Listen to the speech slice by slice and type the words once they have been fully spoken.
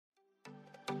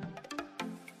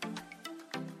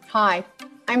Hi,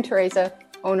 I'm Teresa,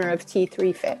 owner of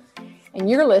T3 Fit, and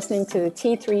you're listening to the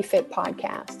T3 Fit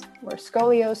podcast, where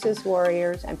scoliosis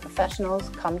warriors and professionals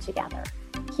come together.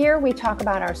 Here we talk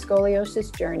about our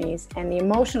scoliosis journeys and the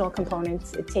emotional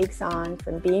components it takes on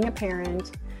from being a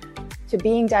parent to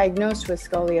being diagnosed with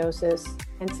scoliosis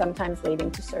and sometimes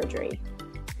leading to surgery.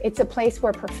 It's a place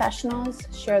where professionals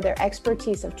share their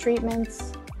expertise of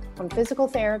treatments, from physical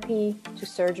therapy to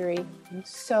surgery, and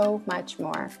so much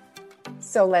more.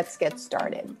 So let's get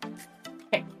started.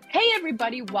 Hey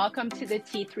everybody, welcome to the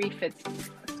T3 Fit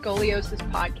Scoliosis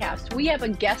podcast. We have a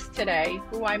guest today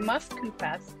who I must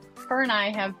confess, her and I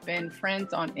have been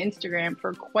friends on Instagram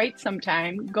for quite some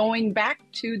time, going back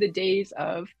to the days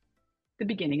of the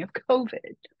beginning of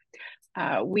COVID.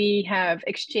 We have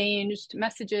exchanged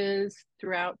messages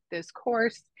throughout this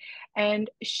course, and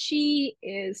she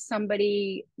is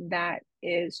somebody that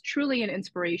is truly an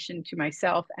inspiration to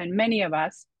myself and many of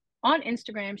us. On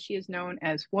Instagram, she is known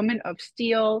as Woman of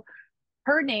Steel.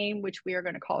 Her name, which we are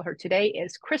going to call her today,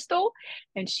 is Crystal,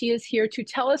 and she is here to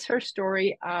tell us her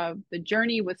story of the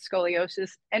journey with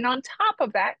scoliosis. And on top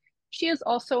of that, she has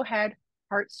also had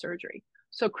heart surgery.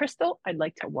 So Crystal, I'd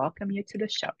like to welcome you to the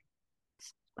show.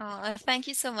 Thank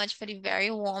you so much for the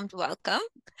very warm welcome.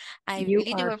 I You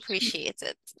really do are appreciate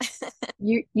it.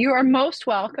 you are most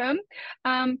welcome.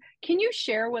 Can you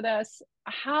share with us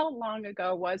how long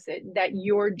ago was it that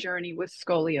your journey with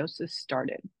scoliosis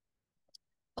started?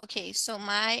 Okay, so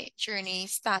my journey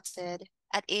started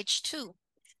at age 2.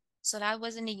 So that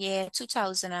was in the year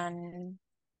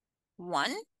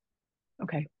 2001,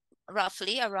 Okay.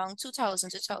 roughly around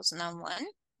 2001.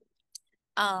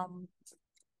 Um,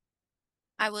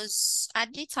 I was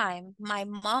at the time, my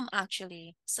mom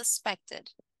actually suspected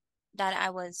that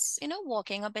I was,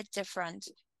 walking a bit different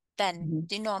than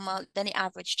Mhm. than the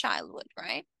average child would,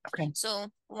 right? Okay.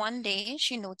 So one day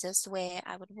she noticed where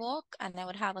I would walk and I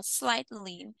would have a slight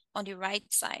lean on the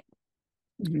right side.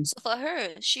 Mhm. So for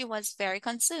her, she was very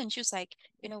concerned. She was like,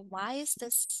 why is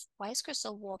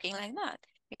Crystal walking like that?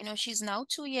 She's now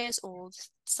 2 years old.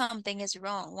 Something is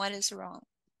wrong. What is wrong?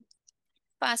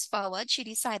 Fast forward, she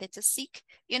decided to seek,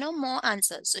 more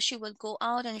answers. So she would go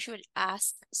out and she would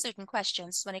ask certain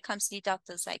questions when it comes to the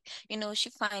doctors. Like, she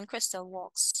find Crystal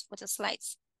walks with a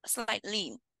slight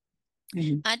lean.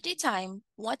 Mhm. At the time,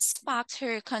 what sparked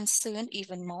her concern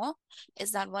even more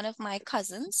is that one of my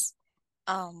cousins,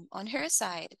 on her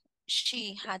side,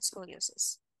 she had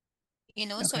scoliosis.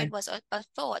 So it Okay. was a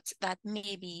thought that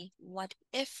maybe what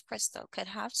if Crystal could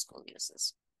have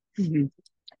scoliosis? Mhm.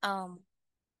 Um,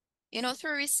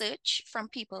 through research from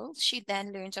people, she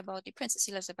then learned about the Princess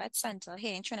Elizabeth Center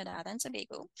here in Trinidad and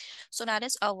Tobago. So that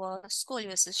is our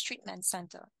scoliosis treatment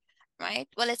center, right?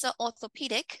 Well, it's an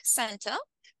orthopedic center,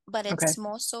 but Okay. it's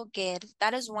more so geared.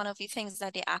 That is one of the things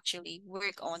that they actually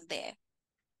work on there.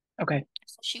 Okay.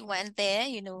 So she went there,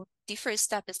 the first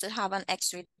step is to have an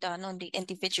x-ray done on the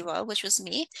individual, which was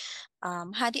me.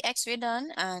 Had the x-ray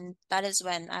done, and that is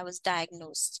when I was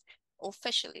diagnosed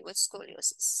officially with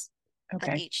scoliosis at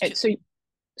Okay. age And 2.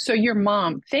 so your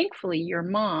mom, thankfully, your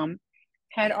mom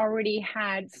had Yeah. already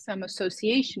had some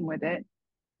association with it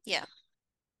Yeah.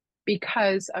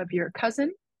 because of your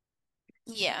cousin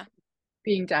Yeah.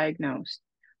 being diagnosed.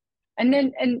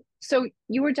 And so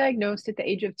you were diagnosed at the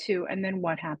age of 2, and then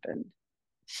what happened?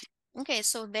 Okay,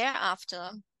 so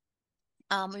thereafter,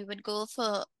 we would go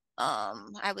for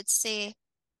I would say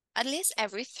at least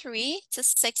every 3 to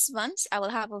 6 months, I will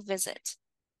have a visit.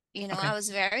 I Okay. was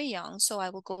very young, so I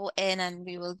will go in and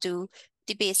we will do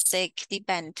the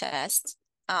bend test,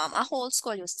 a whole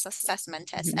scoliosis assessment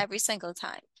test Mhm. every single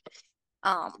time.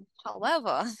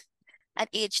 However, at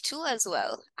age 2 as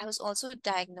well, I was also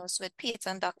diagnosed with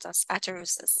patent ductus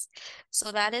arteriosus.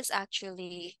 So that is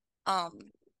actually a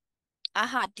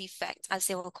heart defect, as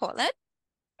they will call it.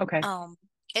 Okay. Um,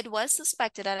 it was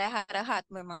suspected that I had a heart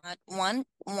murmur at one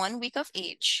week of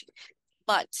age,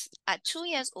 but at 2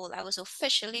 years old, I was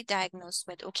officially diagnosed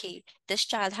with, okay, this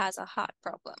child has a heart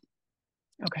problem.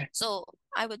 Okay. So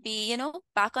I would be,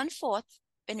 back and forth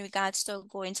in regards to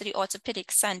going to the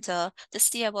orthopedic center to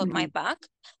see about my Mhm. back,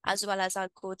 as well as I'll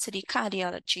go to the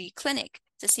cardiology clinic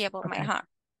to see about my Okay. heart.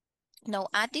 Now,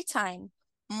 at the time,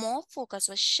 more focus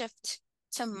was shift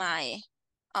to my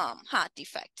heart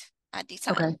defect at the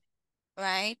time, Okay.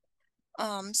 right?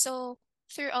 So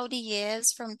throughout the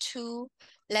years from 2,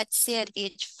 let's say at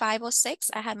age 5 or 6,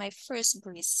 I had my first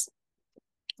brace,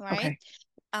 right?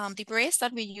 Okay. The brace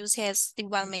that we use here is the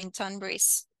Wilmington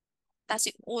brace. That's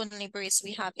the only brace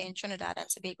we have in Trinidad and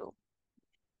Tobago.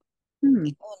 Hmm.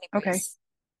 The only Okay. brace,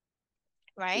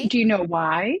 right? Do you know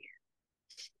why?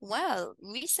 Well,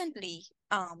 recently,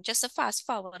 just to fast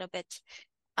forward a bit,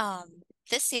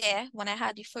 This year when I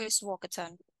had the first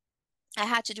walkathon, I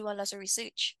had to do a lot of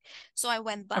research. So I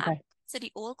went back Okay. to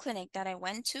the old clinic that I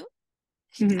went to,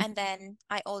 Hmm. and then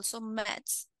I also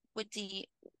met with the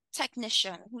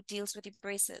technician who deals with the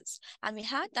braces. And we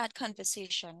had that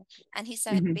conversation. And he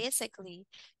said Hmm. basically,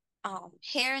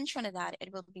 here in Trinidad,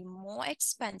 it will be more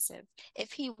expensive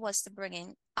if he was to bring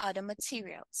in other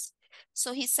materials.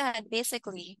 So he said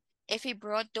basically, if he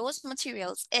brought those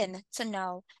materials in to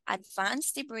now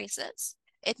advance the braces,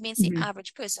 it means the Hmm.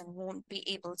 average person won't be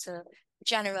able to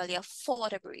generally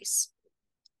afford a brace.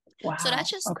 Wow.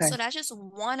 Okay. So that's just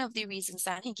one of the reasons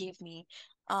that he gave me.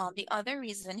 The other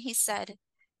reason he said,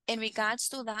 in regards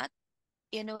to that,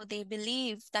 they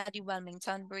believe that the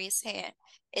Wilmington brace hair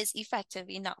is effective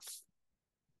enough,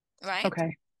 right?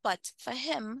 Okay. But for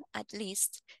him, at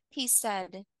least, he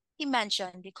said he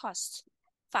mentioned the cost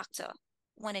factor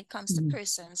when it comes to Hmm.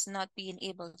 persons not being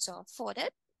able to afford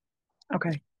it.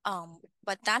 Okay.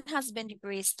 But that has been the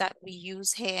brace that we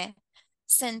use here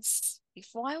since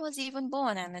before I was even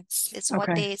born, and it's what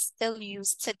Okay. they still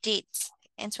use to date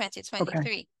in Okay.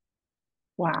 2023.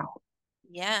 Wow.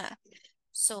 Yeah.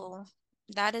 So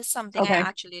that is something I Okay.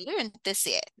 actually learned this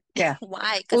year. Yeah.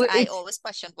 Why? Because Well, I always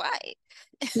questioned why.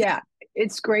 yeah,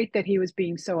 it's great that he was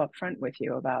being so upfront with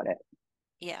you about it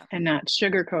Yeah. and not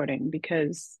sugarcoating,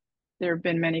 because there have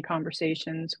been many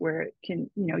conversations where it can,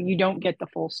 you don't get the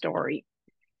full story,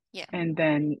 Yeah. and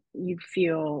then you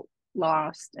feel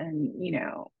lost, and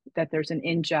that there's an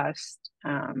unjust.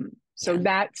 So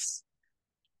Yeah.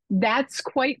 that's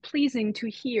quite pleasing to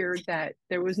hear, that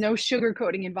there was no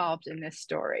sugarcoating involved in this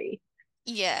story.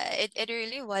 Yeah, it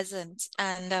really wasn't.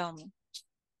 And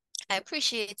I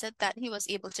appreciated that he was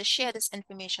able to share this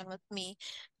information with me.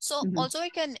 So Hmm. also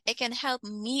it can help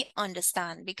me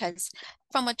understand, because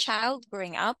from a child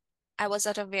growing up, I was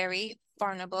at a very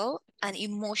vulnerable and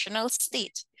emotional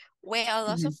state where a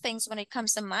lot Hmm. of things when it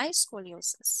comes to my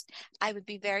scoliosis, I would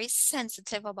be very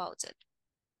sensitive about it,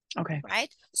 Okay.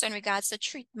 right? So in regards to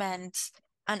treatment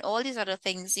and all these other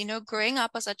things, growing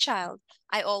up as a child,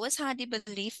 I always had the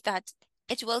belief that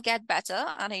it will get better.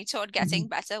 And I thought Hmm. getting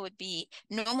better would be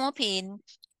no more pain,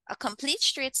 a complete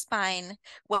straight spine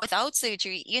without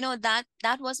surgery. That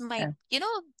was Yeah.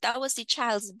 that was the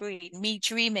child's brain, me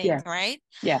dreaming, Yeah. right?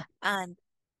 Yeah. And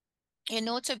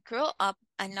to grow up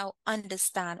and now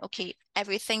understand, okay,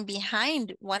 everything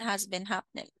behind what has been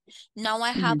happening. Now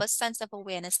I have Hmm. a sense of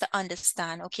awareness to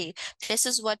understand, okay, this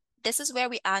is where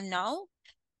we are now.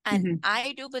 And Hmm.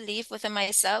 I do believe within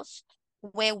myself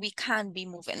where we can be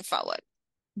moving forward,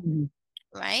 Hmm.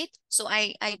 right? So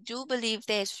I do believe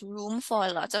there's room for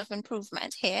a lot of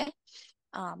improvement here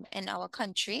in our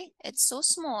country. It's so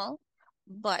small,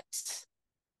 but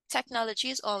technology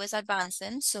is always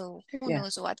advancing, so who Yeah.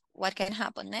 knows what can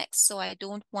happen next. So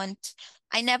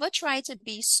I never try to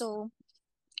be so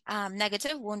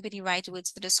negative, won't be the right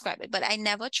words to describe it, but I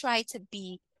never try to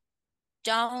be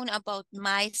down about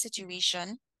my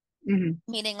situation, Hmm.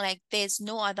 meaning like there's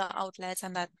no other outlets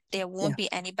and that there Yeah. won't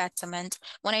be any betterment,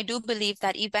 when I do believe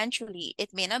that eventually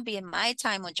it may not be in my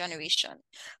time or generation,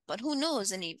 but who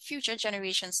knows, in the future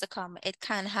generations to come, it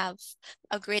can have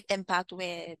a great impact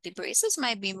where the braces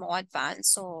might be more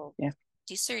advanced, or Yeah.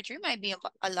 the surgery might be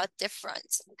a lot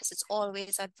different because it's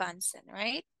always advancing,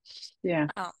 right? Yeah.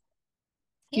 Um,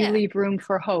 You yeah, leave room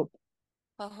for hope.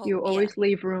 for hope. You Yeah, always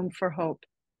leave room for hope,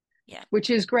 yeah, which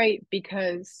is great,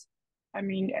 because, I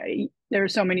mean, there are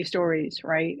so many stories,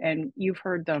 right? And you've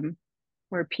heard them,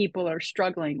 where people are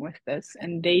struggling with this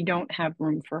and they don't have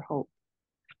room for hope.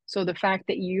 So the fact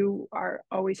that you are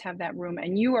always have that room,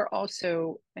 and you are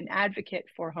also an advocate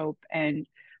for hope and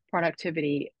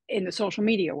productivity in the social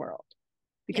media world,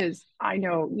 yeah, because I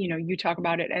know, you talk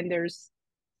about it, and there's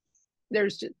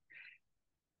just,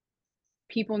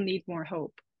 people need more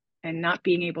hope, and not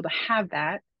being able to have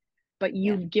that, but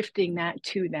you yeah, gifting that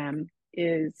to them,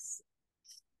 is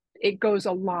it goes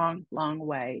a long, long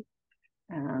way.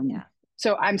 Um, yeah.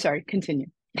 so I'm sorry, continue.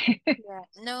 Yeah,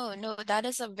 no, no, that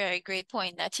is a very great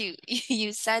point that you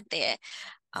you said there.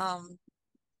 Um,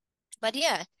 but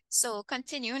yeah, so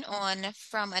continuing on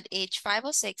from at age 5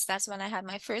 or 6, that's when I had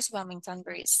my first Wilmington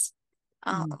brace.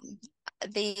 Mhm. Um,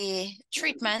 the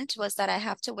treatment was that I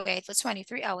have to wear it for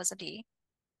 23 hours a day,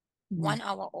 Mhm. 1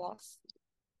 hour off,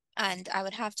 and I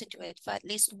would have to do it for at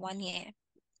least 1 year.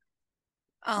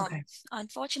 Okay.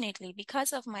 Unfortunately,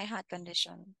 because of my heart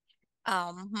condition,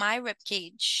 my rib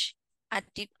cage,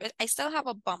 I still have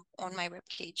a bump on my rib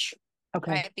cage,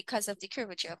 Okay. right? Because of the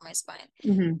curvature of my spine.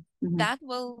 Hmm. Hmm. That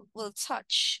will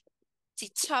touch the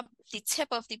tip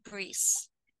of the brace.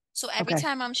 So every Okay.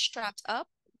 time I'm strapped up,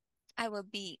 I will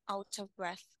be out of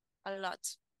breath a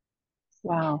lot.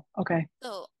 Wow. Okay.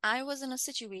 So I was in a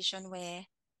situation where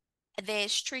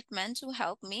there's treatment to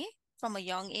help me from a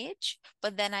young age,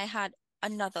 but then I had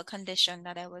another condition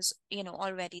that I was,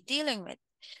 already dealing with.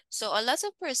 So a lot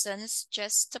of persons,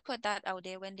 just to put that out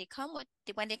there, when they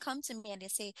come to me and they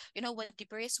say, would the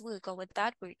brace work or would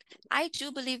that work? I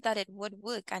do believe that it would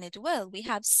work and it will. We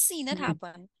have seen it Hmm.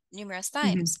 happen numerous Hmm.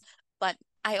 times. But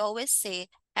I always say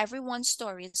everyone's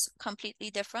story is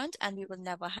completely different and we will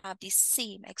never have the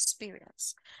same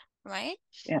experience, right?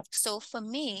 Yeah. So for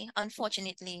me,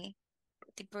 unfortunately,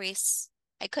 the brace,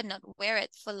 I could not wear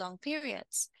it for long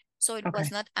periods. So it was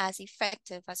Okay. not as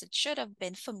effective as it should have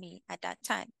been for me at that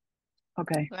time,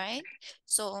 Okay. right?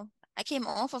 So I came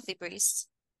off of the brace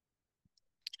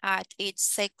at age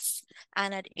 6,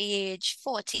 and at age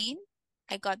 14,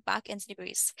 I got back into the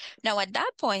brace. Now, at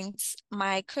that point,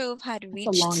 my curve had That's a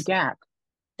long reached, gap.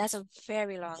 that's a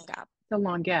very long gap, It's a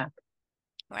long gap.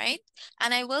 right?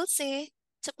 And I will say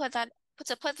to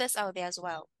put this out there as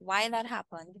well, why that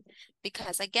happened,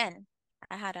 because again,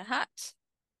 I had a heart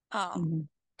um Hmm.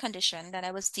 condition that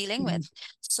I was dealing Hmm. with.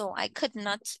 So I could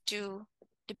not do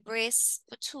the brace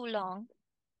for too long.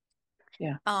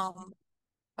 Yeah. Um,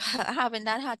 having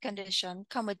that heart condition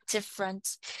come with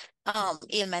different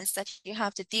ailments that you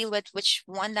have to deal with, which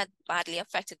one that badly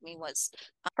affected me was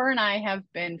Her and I have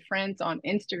been friends on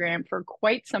Instagram for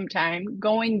quite some time,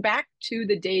 going back to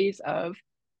the days of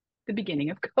the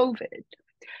beginning of COVID.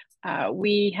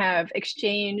 We have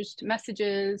exchanged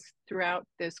messages throughout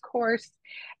this course,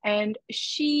 and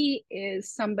she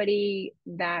is somebody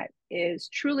that is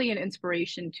truly an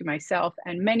inspiration to myself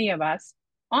and many of us.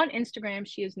 On Instagram,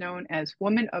 she is known as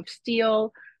Woman of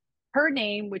Steel. Her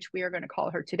name, which we are going to call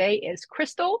her today, is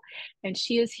Crystal, and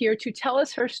she is here to tell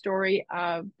us her story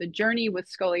of the journey with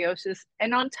scoliosis.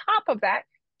 And on top of that,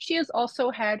 she has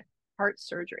also had heart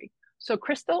surgery. So,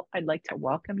 Crystal, I'd like to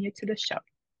welcome you to the show.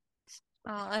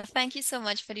 thank you so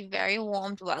much for the very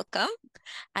warm welcome.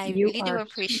 I You really do are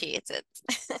appreciate it.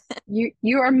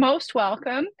 you are most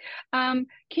welcome. Can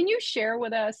you share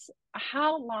with us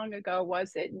how long ago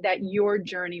was it that your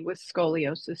journey with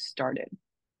scoliosis started?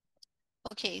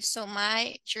 Okay, so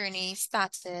my journey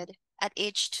started at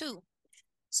age 2.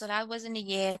 So that was in the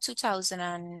year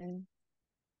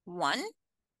 2001,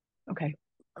 Okay.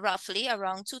 roughly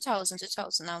around 2000,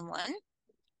 2001.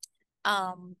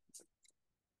 Um,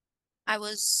 I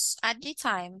was at the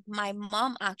time, my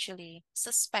mom actually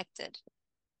suspected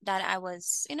that I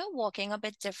was, walking a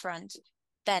bit different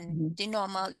than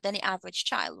Hmm. than the average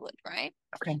child would, right?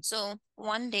 Okay. So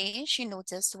one day she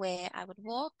noticed where I would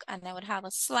walk and I would have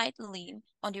a slight lean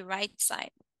on the right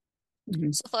side.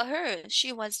 Hmm. So for her,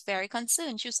 she was very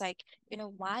concerned. She was like,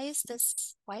 why is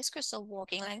Crystal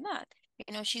walking like that?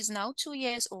 She's now 2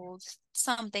 years old.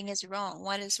 Something is wrong.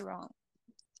 What is wrong?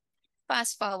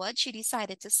 Fast forward, she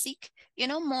decided to seek,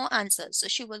 more answers. So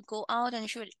she would go out and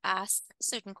she would ask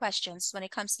certain questions when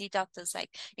it comes to the doctors.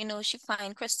 Like, she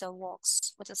find Crystal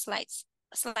walks with a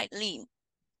slight lean.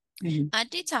 Hmm. At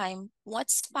the time,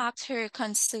 what sparked her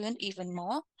concern even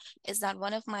more is that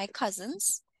one of my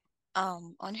cousins,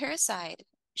 on her side,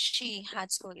 she had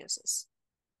scoliosis.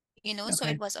 So it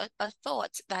Okay. was a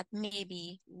thought that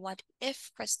maybe what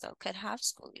if Crystal could have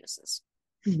scoliosis?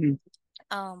 Hmm.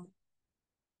 Um,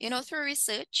 through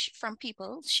research from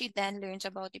people, she then learned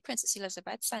about the Princess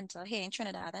Elizabeth Center here in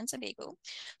Trinidad and Tobago.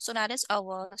 So that is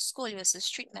our scoliosis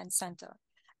treatment center,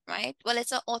 right? Well,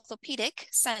 it's an orthopedic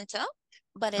center,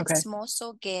 but Okay. it's more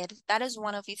so geared. That is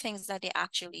one of the things that they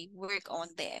actually work on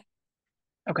there.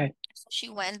 Okay. So she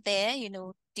went there,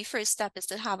 the first step is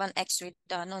to have an x-ray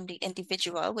done on the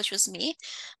individual, which was me.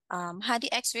 Had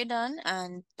the x-ray done,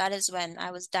 and that is when I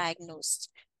was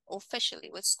diagnosed officially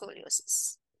with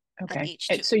scoliosis at Okay. age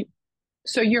And 2.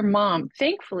 so your mom,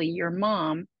 thankfully, your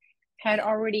mom had Yeah.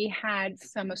 already had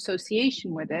some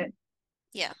association with it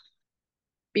Yeah.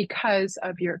 because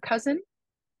of your cousin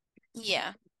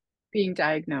Yeah. being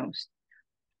diagnosed.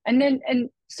 And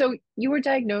so you were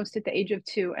diagnosed at the age of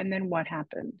 2, and then what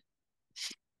happened?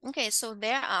 Okay, so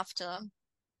thereafter,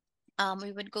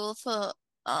 we would go for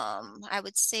I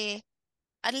would say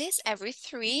at least every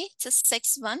 3 to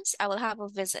 6 months, I will have a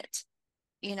visit.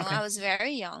 I Okay. was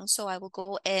very young, so I will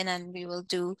go in and we will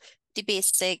do the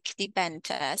bend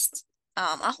test,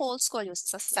 a whole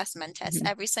scoliosis assessment test Hmm.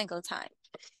 every single time.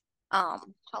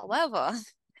 However,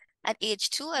 at age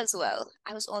 2 as well,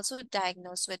 I was also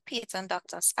diagnosed with patent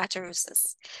ductus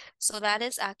arteriosus. So that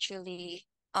is actually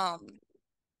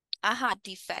a heart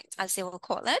defect, as they will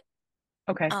call it.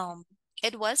 Okay. Um,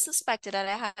 it was suspected that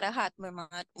I had a heart murmur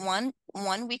at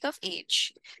one week of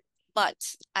age,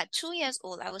 but at 2 years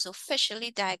old, I was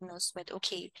officially diagnosed with,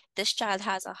 okay, this child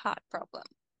has a heart problem.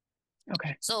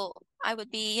 Okay. So I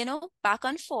would be, back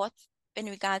and forth in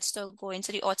regards to going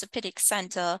to the orthopedic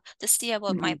center to see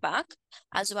about my Hmm. back,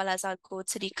 as well as I'll go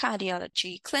to the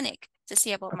cardiology clinic to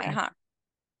see about my Okay. heart.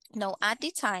 Now, at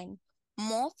the time,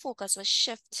 more focus was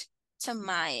shift to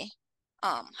my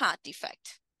heart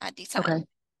defect at the Okay. time,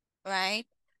 right?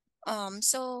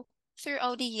 So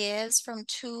throughout the years from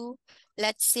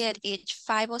let's say at age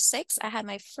 5 or 6, I had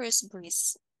my first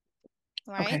brace,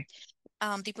 right?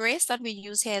 Okay. The brace that we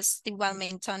use here is the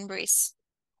Wilmington brace.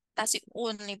 That's the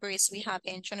only brace we have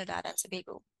in Trinidad and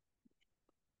Tobago.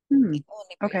 Hmm. The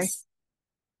only Okay. brace,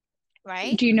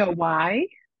 right? Do you know why?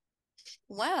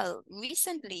 Well,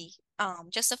 recently,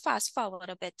 just to fast forward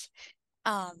a bit,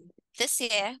 this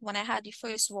year when I had the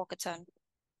first walkathon,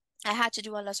 I had to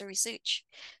do a lot of research.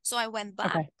 So I went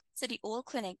back Okay. to the old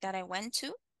clinic that I went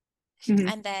to, Hmm.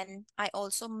 and then I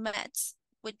also met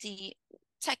with the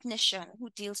technician who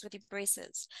deals with the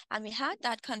braces. And we had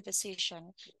that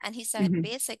conversation, and he said Hmm.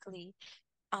 basically,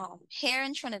 here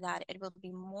in Trinidad, it will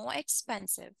be more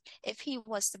expensive if he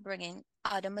was to bring in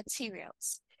other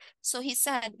materials. So he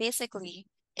said basically,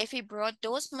 if he brought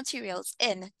those materials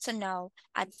in to now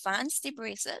advance the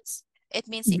braces, it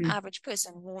means the Hmm. average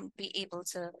person won't be able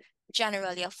to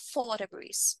generally afford a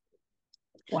brace.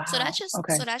 So that's Wow.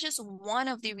 just Okay. one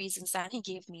of the reasons that he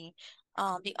gave me.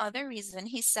 The other reason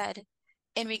he said,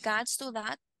 in regards to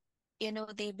that,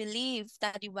 they believe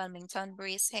that the Wilmington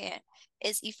brace here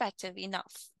is effective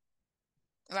enough,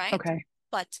 right? Okay.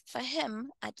 But for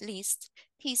him, at least,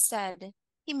 he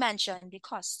mentioned the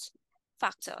cost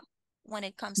factor when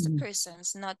it comes to Hmm.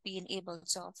 persons not being able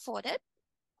to afford it.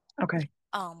 Okay.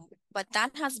 But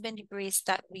that has been the brace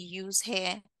that we use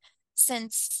here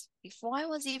since before I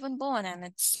was even born, and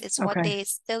it's what Okay. they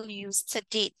still use to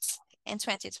date in Okay.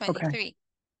 2023.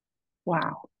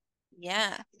 Wow.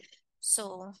 Yeah.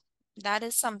 So that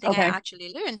is something I Okay.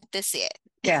 actually learned this year.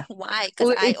 Yeah. Why? Because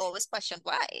Well, I always questioned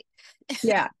why.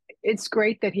 yeah, it's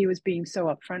great that he was being so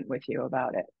upfront with you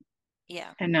about it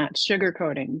Yeah. and not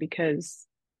sugarcoating, because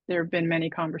there have been many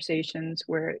conversations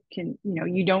where it can,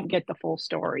 you don't get the full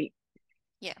story,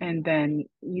 Yeah. and then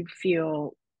you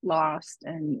feel lost,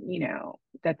 and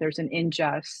that there's an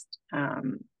unjust.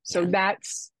 So Yeah.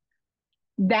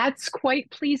 that's quite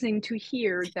pleasing to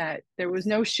hear, that there was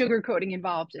no sugarcoating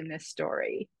involved in this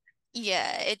story.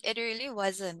 Yeah, it really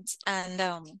wasn't. And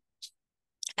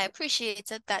I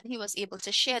appreciated that he was able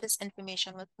to share this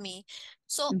information with me.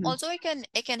 So Hmm. also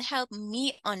it can help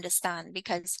me understand,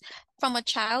 because from a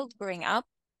child growing up,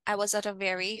 I was at a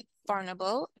very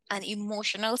vulnerable and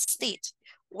emotional state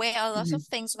where a lot Hmm. of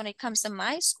things when it comes to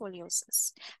my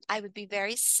scoliosis, I would be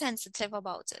very sensitive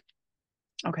about it,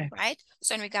 Okay. right?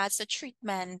 So in regards to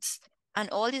treatment and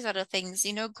all these other things,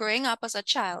 growing up as a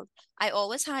child, I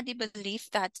always had the belief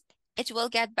that it will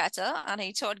get better. And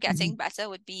I thought Hmm. getting better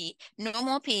would be no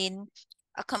more pain,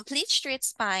 a complete straight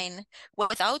spine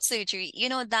without surgery.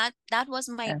 That was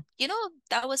Yeah.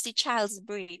 that was the child's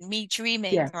brain, me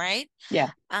dreaming, Yeah. right?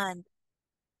 Yeah. And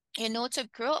to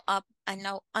grow up and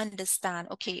now understand,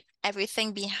 okay,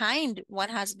 everything behind what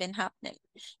has been happening.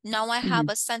 Now I have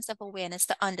Hmm. a sense of awareness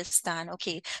to understand,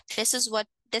 okay, this is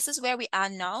where we are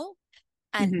now.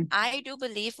 And Hmm. I do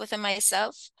believe within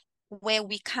myself where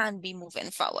we can be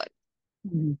moving forward,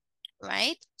 Hmm.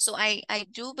 right? So I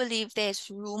do believe there's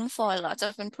room for a lot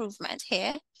of improvement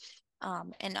here,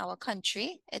 in our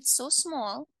country. It's so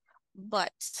small,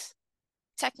 but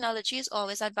technology is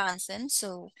always advancing,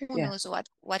 so who Yeah. knows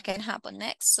what can happen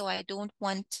next. So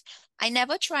I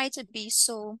never try to be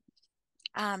so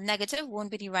negative,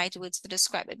 won't be the right words to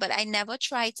describe it, but I never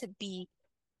try to be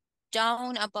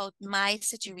down about my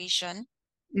situation,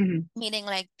 Hmm. meaning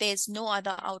like there's no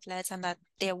other outlets and that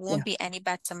there Yeah. won't be any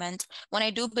betterment, when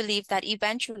I do believe that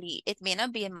eventually it may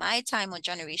not be in my time or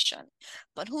generation,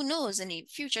 but who knows, in the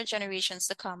future generations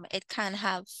to come, it can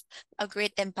have a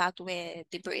great impact where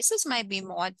the braces might be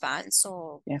more advanced,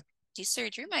 or Yeah. the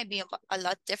surgery might be a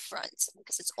lot different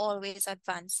because it's always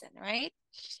advancing, right?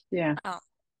 Yeah. Um,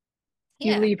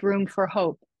 You yeah, leave room for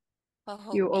hope. I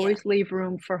hope, You yeah, always leave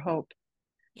room for hope,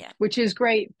 yeah, which is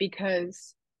great,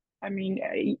 because, I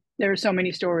mean, there are so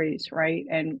many stories, right?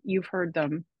 And you've heard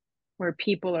them, where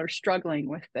people are struggling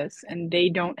with this and they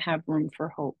don't have room for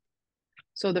hope.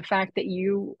 So the fact that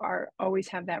you are always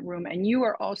have that room, and you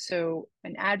are also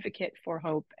an advocate for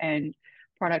hope and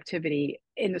productivity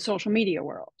in the social media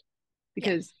world,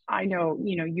 yeah, because I know,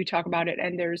 you talk about it,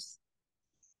 and there's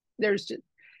just,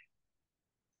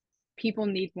 people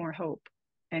need more hope,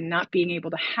 and not being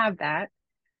able to have that,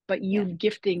 but you yeah,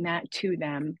 gifting that to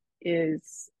them,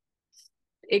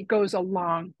 it goes a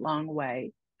long, long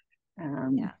way.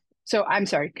 Um, yeah. so I'm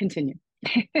sorry, continue.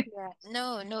 Yeah,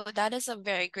 no, that is a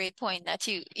very great point that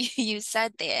you you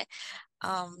said there.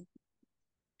 Um,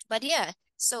 but yeah,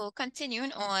 so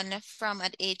continuing on from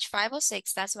at age 5 or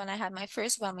 6, that's when I had my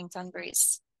first Wilmington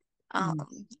brace. Mhm.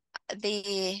 Um,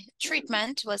 the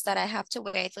treatment was that I have to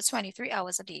wear it for 23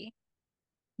 hours a day,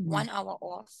 Mhm. 1 hour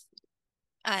off,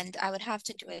 and I would have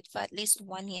to do it for at least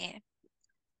 1 year.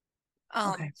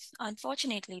 Um, Okay.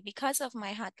 Unfortunately, because of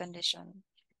my heart condition,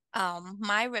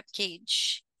 my rib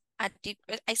cage,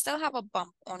 I still have a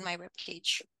bump on my rib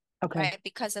cage, Okay. right?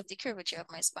 Because of the curvature of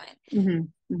my spine.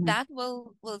 Mhm. Mhm. That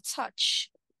will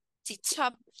touch the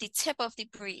tip of the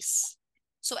brace.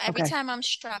 So every Okay. time I'm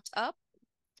strapped up,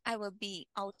 I will be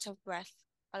out of breath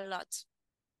a lot.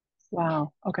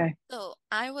 Wow. Okay. So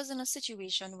I was in a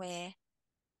situation where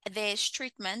there's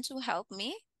treatment to help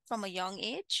me from a young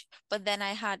age, but then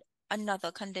I had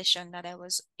another condition that I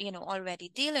was, already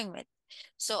dealing with.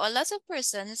 So a lot of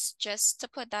persons, just to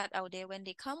put that out there, when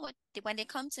they come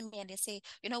to me and they say,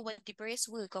 would the brace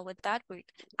work or would that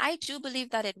work? I do believe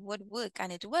that it would work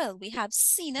and it will. We have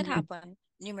seen it Mhm. happen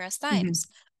numerous Mhm. times,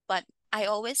 but I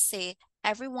always say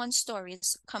everyone's story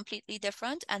is completely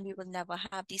different and we will never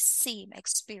have the same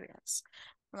experience,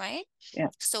 right? Yeah.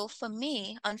 So for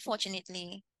me,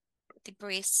 unfortunately, the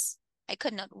brace, I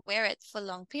could not wear it for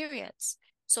long periods.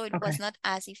 So it was Okay. not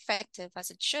as effective as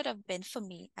it should have been for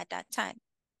me at that time,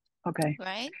 Okay.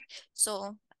 right?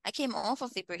 So I came off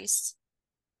of the brace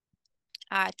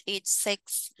at age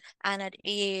 6, and at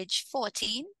age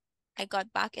 14, I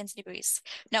got back into the brace.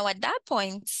 Now, at that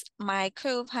point, my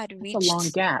curve had That's a long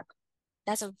reached, gap.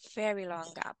 that's a very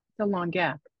long gap, It's a long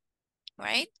gap.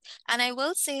 right? And I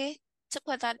will say to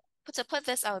put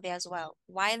this out there as well,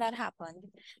 why that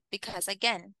happened, because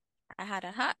again, I had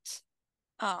a heart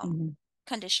um Mhm.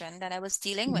 condition that I was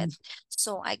dealing Mhm. with.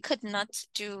 So I could not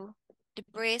do the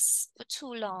brace for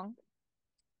too long.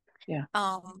 Yeah.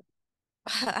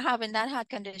 Having that heart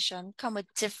condition come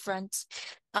with different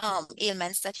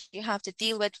ailments that you have to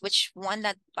deal with, which one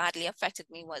that badly affected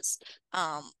me was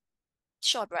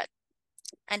short breath.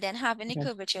 And then having a Okay.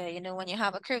 curvature, when you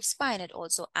have a curved spine, it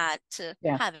also add to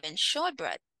Yeah. having short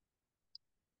breath,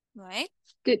 right?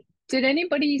 Did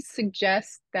anybody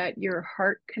suggest that your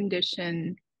heart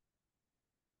condition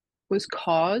was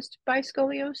caused by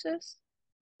scoliosis?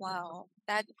 Wow.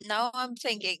 That now I'm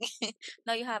thinking,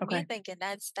 now you have me Okay. thinking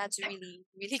that's really,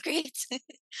 really great. Okay.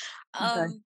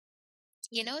 Um,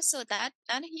 so that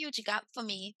huge gap for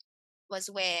me was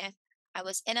where I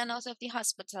was in and out of the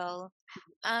hospital.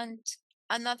 And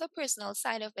another personal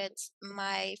side of it,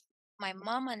 my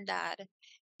mom and dad,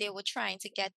 they were trying to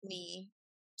get me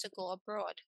to go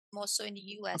abroad, more so in the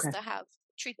US, Okay. to have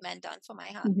treatment done for my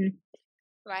heart, Mhm.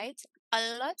 right?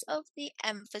 A lot of the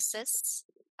emphasis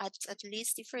at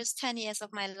least the first 10 years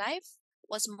of my life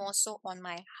was more so on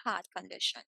my heart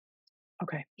condition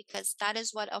Okay. because that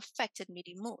is what affected me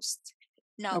the most.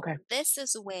 Now, Okay. this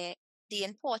is where the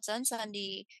importance and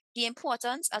the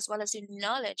importance as well as the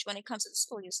knowledge when it comes to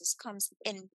scoliosis comes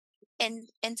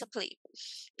into play.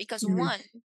 Because Mhm. one,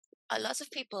 a lot of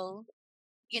people,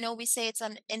 we say it's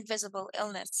an invisible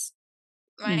illness,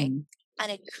 right? Mhm.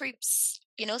 And it creeps,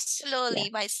 Yeah. slowly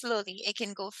by slowly, it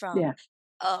can go from Yeah.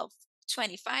 a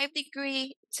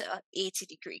 25-degree to a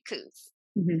 80-degree curve,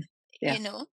 Mhm. you Yeah.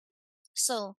 know?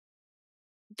 So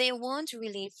they weren't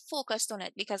really focused on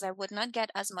it because I would not get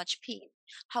as much pain.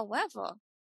 However,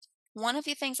 one of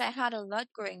the things I had a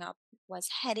lot growing up was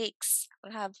headaches. I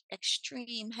would have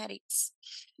extreme headaches,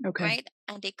 Okay. right?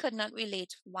 And they could not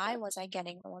relate why was I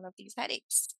getting all of these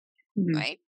headaches, Mhm.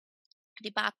 right? The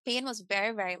back pain was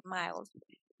very, very mild,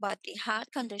 but the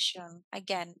heart condition,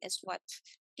 again, is what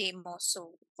they more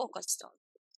so focused on.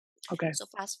 Okay. So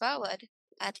fast forward,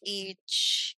 at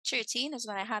age 13 is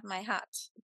when I had my heart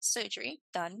surgery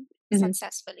done Mhm.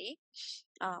 successfully.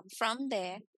 From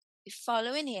there, the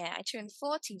following year, I turned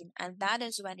 14, and that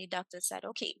is when the doctor said,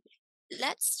 okay,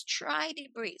 let's try the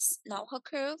brace. Now, her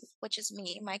curve, which is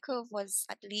me, my curve was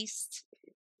at least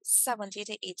 70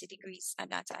 to 80 degrees at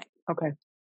that time, Okay.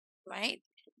 right?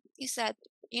 He said,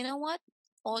 you know what?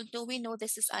 Although we know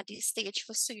this is at the stage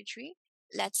for surgery,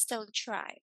 let's still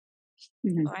try,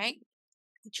 Mhm. all right?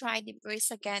 We tried the brace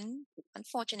again.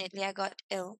 Unfortunately, I got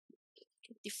ill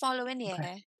the following Okay.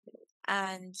 year.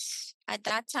 And at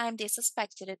that time, they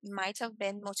suspected it might have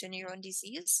been motor neuron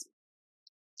disease.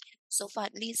 So for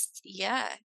at least,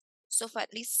 yeah, so for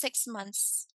at least 6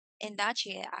 months in that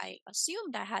year, I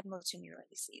assumed I had motor neuron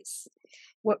disease.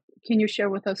 What can you share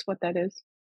with us what that is?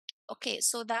 Okay,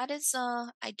 so that is,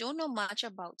 I don't know much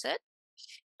about it,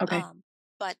 Okay. um,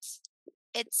 but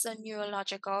it's a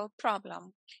neurological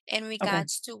problem in Okay.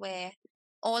 regards to where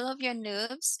all of your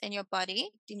nerves in your body,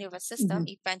 the nervous system Hmm.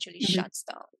 eventually Hmm. shuts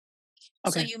down.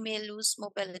 So Okay. you may lose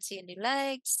mobility in the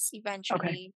legs Okay.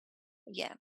 eventually.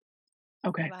 Yeah,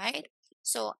 Okay. right?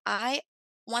 So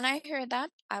when I heard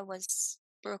that, I was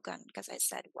broken because I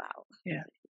said, wow, Yeah.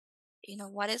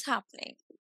 what is happening?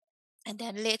 And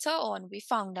then later on, we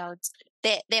found out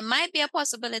there might be a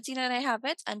possibility that I have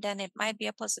it, and then it might be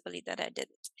a possibility that I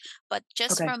didn't. But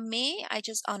just Okay. from me, I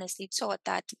just honestly thought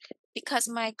that because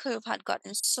my curve had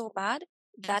gotten so bad,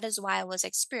 that is why I was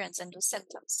experiencing those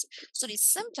symptoms. So the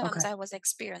symptoms Okay. I was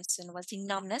experiencing was the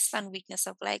numbness and weakness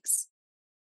of legs.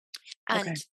 And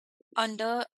Okay.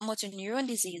 under motor neuron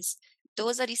disease,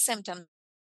 those are the symptoms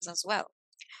as well,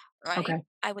 right? Okay.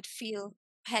 I would feel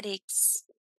headaches,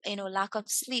 lack of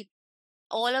sleep.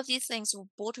 All of these things were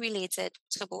both related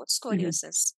to both Hmm.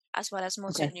 scoliosis as well as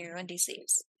motor Okay. neuron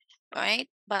disease, right?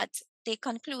 But they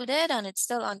concluded, and it's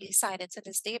still undecided to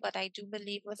this day, but I do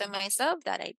believe within myself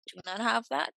that I do not have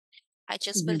that. I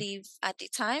just Hmm. believe at the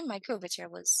time my curvature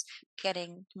was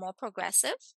getting more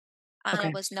progressive and it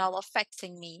Okay. was now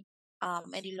affecting me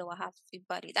in the lower half of the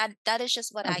body. That is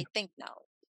just what Okay. I think now,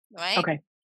 right? Okay.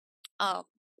 Um,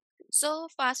 so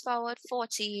fast forward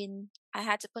 14, I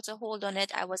had to put a hold on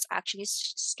it. I was actually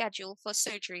scheduled for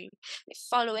surgery the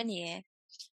following year.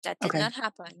 That did Okay. not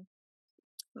happen,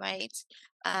 right?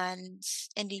 And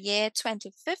in the year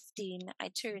 2015,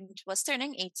 was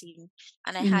turning 18,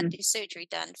 and I had Hmm. the surgery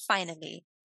done finally.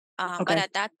 But Okay.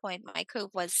 at that point, my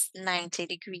curve was 90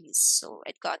 degrees, so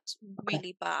it got Okay.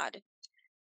 really bad,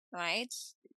 right?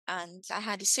 And I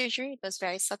had the surgery. It was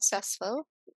very successful,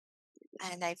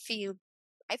 and I feel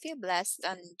blessed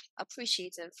and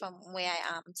appreciative from where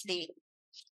I am today.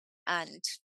 And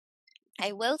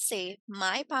I will say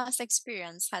my past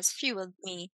experience has fueled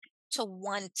me to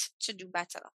want to do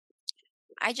better.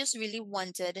 I just really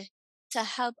wanted to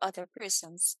help other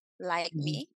persons like Hmm.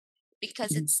 me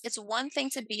because Hmm. it's one thing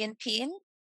to be in pain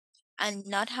and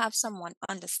not have someone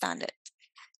understand it.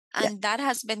 Yeah. And that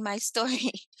has been my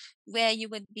story where you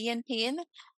would be in pain.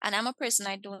 And I'm a person,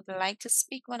 I don't like to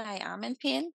speak when I am in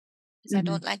pain because I Hmm.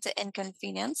 don't like to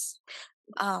inconvenience.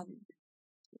 Um,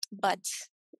 but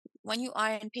when you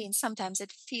are in pain, sometimes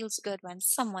it feels good when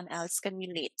someone else can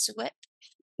relate to it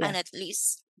Yeah. and at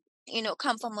least,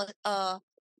 come from a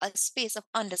space of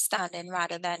understanding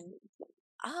rather than,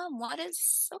 what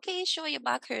is okay, sure, your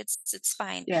back hurts, it's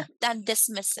fine, Yeah. than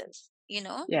dismissive, you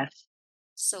know? Yeah.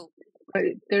 So, But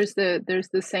there's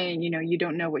the saying, you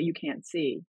don't know what you can't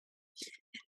see.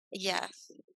 yeah,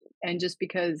 And just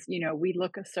because, we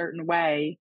look a certain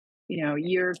way,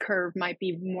 your curve might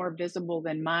be more visible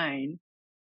than mine,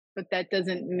 but that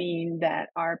doesn't mean that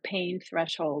our pain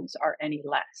thresholds are any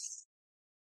less.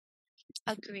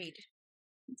 agreed.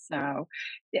 So,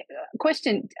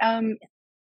 question,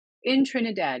 in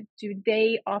Trinidad, do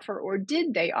they offer or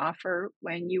did they offer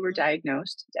when you were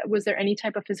diagnosed? Was there any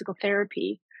type of physical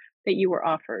therapy that you were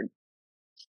offered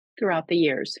throughout the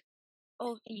years?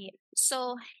 Okay,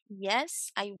 so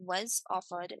yes, I was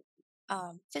offered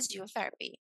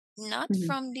physiotherapy, not Hmm.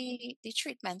 from the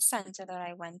treatment center that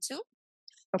I went to.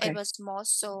 It Okay. was more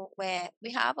so where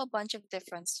we have a bunch of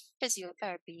different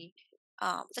physiotherapy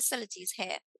facilities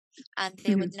here, and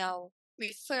they Hmm. would now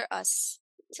refer us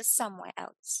to somewhere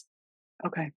else,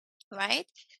 Okay. right?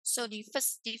 So the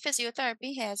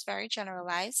physiotherapy here is very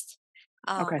generalized.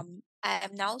 Okay. I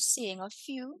am now seeing a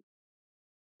few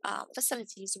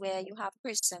facilities where you have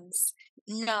persons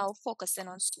now focusing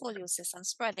on scoliosis and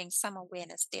spreading some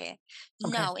awareness there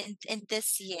Okay. now in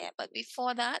this year. But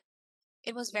before that,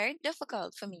 it was very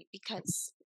difficult for me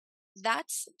because that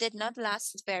did not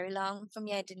last very long for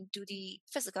me. I didn't do the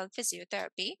physical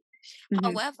physiotherapy. Hmm.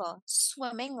 However,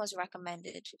 swimming was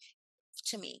recommended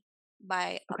to me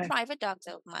by a Okay. private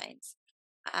doctor of mine.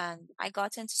 And I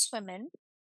got into swimming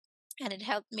and it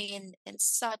helped me in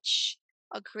such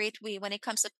a great way when it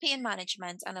comes to pain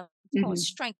management and of course Hmm.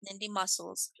 strengthening the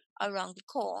muscles around the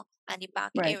core and the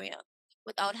back Right. area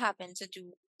without having to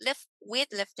do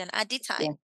weightlifting at the Yeah.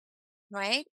 time,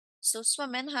 right? So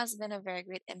swimming has been a very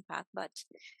great impact, but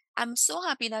I'm so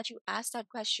happy that you asked that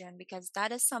question because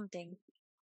that is something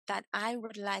that I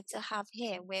would like to have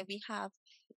here where we have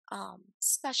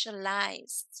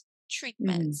specialized Hmm.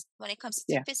 treatments when it comes to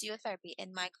Yeah. physiotherapy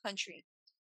in my country,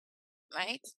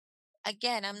 right?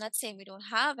 Again, I'm not saying we don't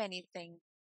have anything.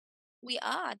 We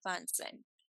are advancing,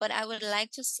 but I would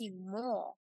like to see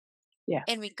more Yeah.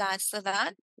 in regards to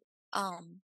that.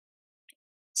 Um,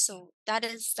 so that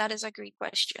is a great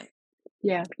question.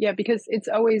 Yeah. Yeah. Because it's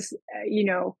always,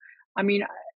 I mean,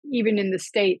 even in the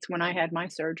States, when I had my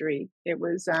surgery, it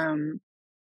was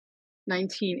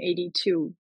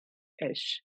 1982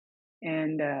 ish.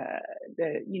 and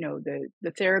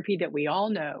the therapy that we all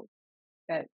know,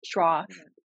 that Schroth,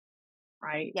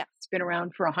 right? Yeah. It's been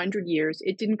around for 100 years.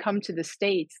 It didn't come to the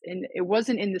States, and it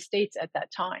wasn't in the States at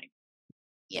that time.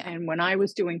 Yeah. And when I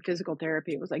was doing physical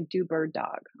therapy, it was like do bird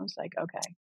dog. I was like,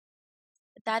 okay,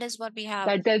 That is what we have.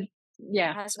 that does,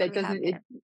 yeah, That's that what we have doesn't here.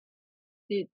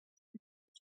 it.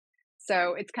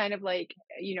 So it's kind of like,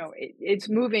 it's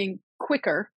moving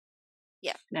quicker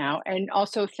Yeah. now, and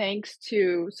also thanks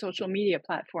to social media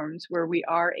platforms where we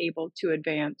are able to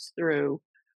advance through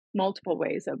multiple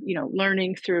ways of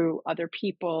learning through other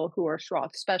people who are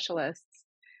Schroth specialists.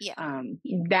 Yeah.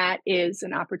 That is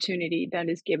an opportunity that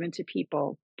is given to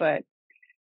people, but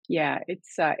yeah,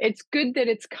 it's good that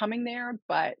it's coming there,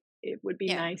 but it would be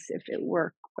Yeah. nice if it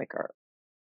were quicker.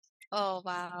 Oh,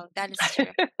 wow. That is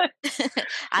true.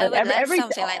 I would like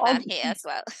something like that here as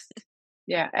well.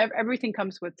 Yeah, everything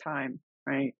comes with time,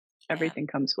 right? Yeah. Everything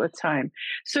comes with time.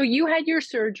 So you had your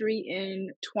surgery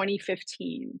in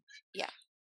 2015. Yeah.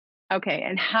 Okay,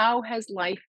 and how has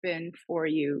life been for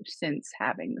you since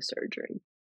having the surgery?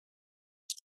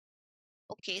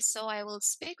 Okay, so I will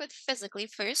speak with physically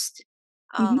first.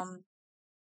 Mhm.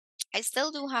 I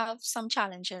still do have some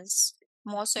challenges,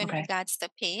 more so in Okay. regards to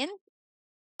pain.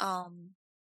 Um,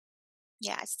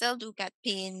 yeah, I still do get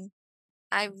pain.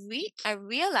 I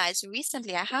realized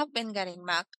recently I have been getting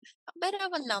back a bit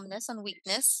of a numbness and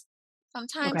weakness from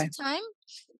time to Okay. time.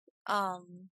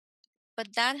 Um,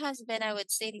 but that has been, I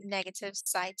would say, the negative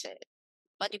side to it.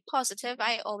 But the positive,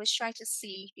 I always try to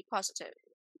see the positive.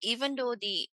 Even though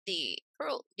the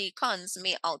cons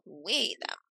may outweigh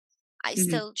them, I Mhm.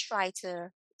 still try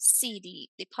to see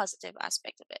the positive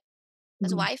aspect of it.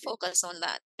 That's Mhm. why I focus on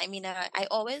that. I mean, I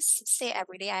always say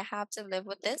every day I have to live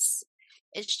with this.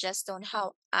 It's just on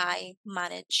how I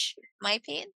manage my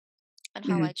pain and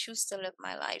how Mhm. I choose to live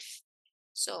my life.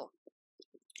 So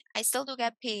I still do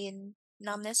get pain,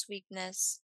 numbness,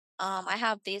 weakness. I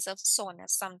have days of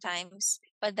soreness sometimes,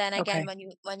 but then again, Okay. when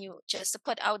you just to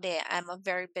put out there, I'm a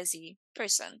very busy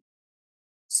person,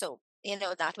 so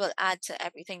that will add to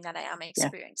everything that I am Yeah.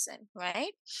 experiencing,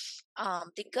 right?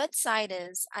 The good side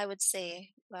is, I would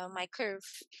say, well, my curve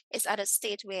is at a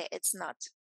state where it's not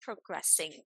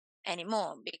progressing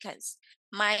anymore because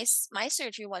my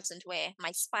surgery wasn't where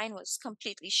my spine was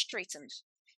completely straightened.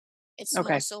 It's more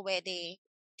Okay. so where they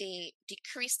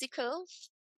decreased the curve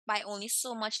by only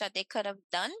so much that they could have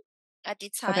done at the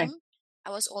Okay. time. I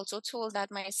was also told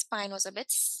that my spine was a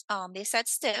bit they said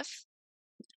stiff,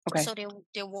 Okay. so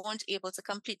they weren't able to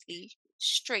completely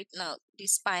straighten out the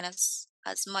spine as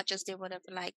much as they would have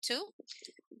liked to.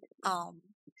 Um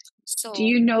Do so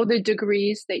you know the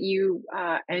degrees that you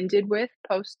ended with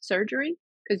post surgery?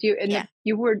 Because yeah,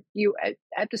 you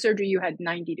at the surgery you had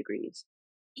 90 degrees.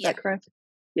 Is yeah. that correct?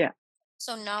 Yeah.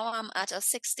 So now I'm at a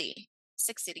 60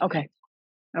 degree, Okay.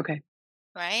 Okay.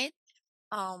 right?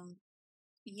 Um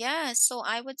yeah, so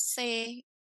I would say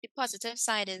the positive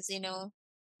side is,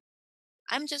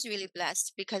 I'm just really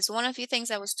blessed because one of the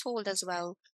things I was told as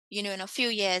well, in a few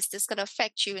years, this could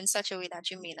affect you in such a way that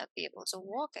you may not be able to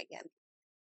walk again,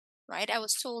 right? I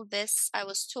was told this. I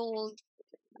was told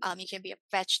you can be a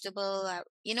vegetable.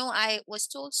 I was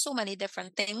told so many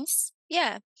different things.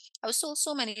 Yeah, I was told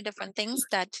so many different things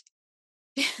that,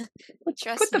 Put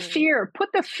trust the me,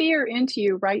 fear into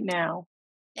you right now.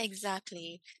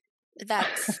 exactly.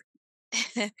 That's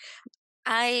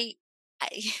I, I,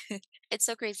 it's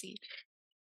so crazy.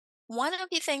 One of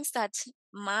the things that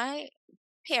my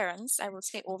parents, I would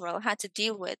say overall, had to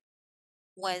deal with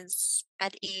was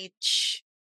at age,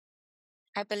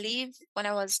 I believe, when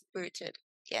I was birthed.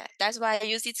 Yeah, that's why I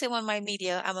use the term on my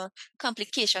media. I'm a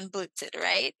complication birthed,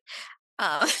 right?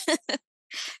 Um,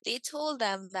 they told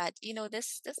them that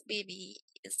this baby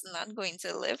is not going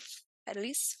to live at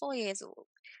least 4 years old.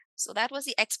 So that was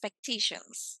the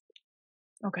expectations,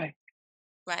 Okay.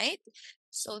 right?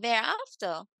 So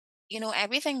thereafter,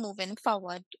 everything moving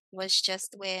forward was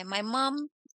just where my mom,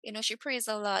 she prays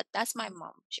a lot. That's my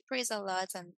mom. She prays a lot,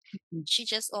 and Mhm. she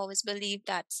just always believed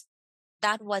that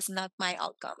that was not my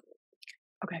outcome.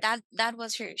 Okay. That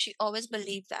was her. She always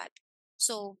believed that.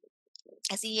 So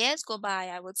as the years go by,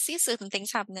 I would see certain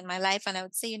things happen in my life, and I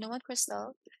would say, you know what,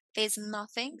 Crystal, there's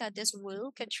nothing that this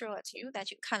world can throw at you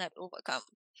that you cannot overcome.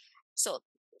 So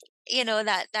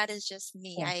that is just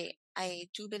me. Yeah. I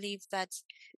do believe that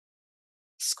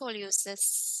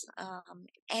scoliosis,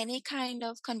 any kind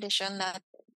of condition that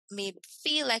may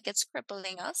feel like it's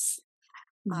crippling us,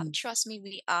 Mhm. trust me,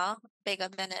 we are bigger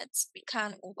than it. We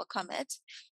can overcome it,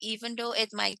 even though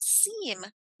it might seem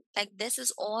like this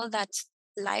is all that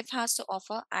life has to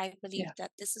offer. I believe Yeah.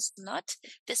 that this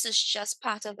is just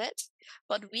part of it.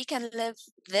 But we can live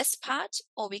this part,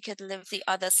 or we could live the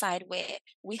other side where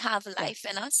we have Yeah. life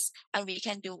in us and we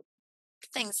can do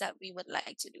things that we would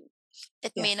like to do.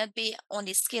 It Yeah. may not be on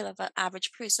the scale of an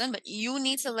average person, but you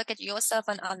need to look at yourself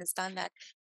and understand that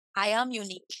I am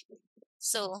unique.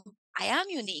 So I am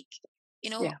unique.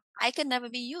 Yeah. I can never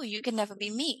be you. You can never be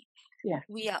me. Yeah.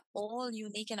 We are all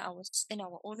unique in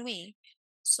our own way.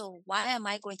 So why am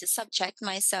I going to subject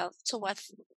myself to what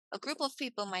a group of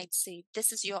people might say,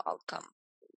 this is your outcome?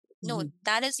 No, Mhm.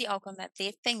 that is the outcome that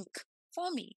they think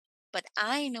for me. But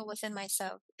I know within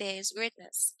myself there is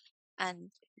greatness.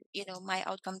 And my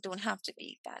outcome don't have to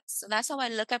be that. So that's how I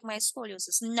look at my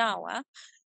scoliosis now.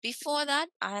 Before that,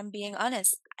 I'm being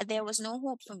honest, there was no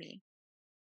hope for me.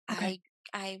 Okay.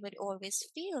 I would always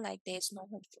feel like there's no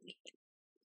hope for me,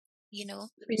 you know.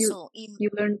 So So you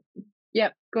learn.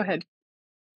 Yeah. Go ahead.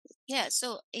 yeah,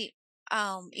 so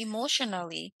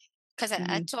emotionally, because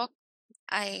Mhm.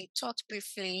 I talked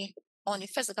briefly on the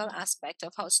physical aspect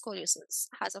of how scoliosis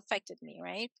has affected me,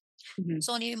 right? Mhm.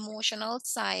 So on the emotional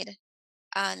side,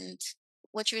 and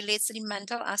which relates to the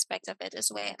mental aspect of it,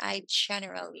 is where I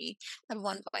generally at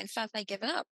one point felt like giving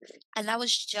up. And that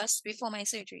was just before my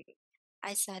surgery.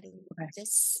 I said, Okay.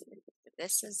 this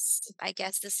is, I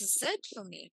guess this is it for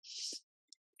me,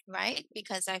 right?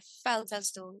 Because I felt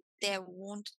as though there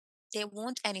won't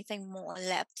anything more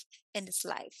left in this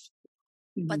life.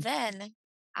 But Mhm. then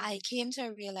I came to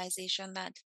a realization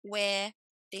that where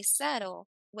they said, or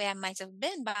where I might have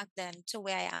been back then to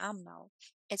where I am now,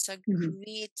 it's a Mhm.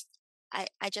 great,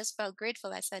 I just felt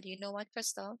grateful. I said, you know what,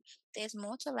 Crystal, there's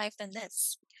more to life than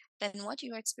this, than what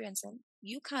you're experiencing.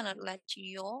 You cannot let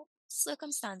your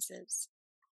circumstances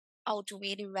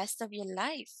outweigh the rest of your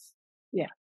life.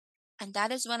 Yeah. And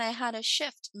that is when I had a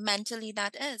shift mentally,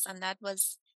 that is. And that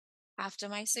was after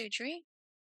my surgery.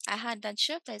 I had that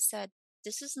shift. I said,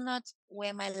 this is not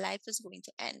where my life is going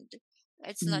to end.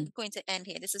 It's Mhm. not going to end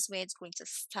here. This is where it's going to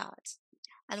start.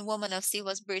 And Woman of Steel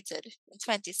was birthed in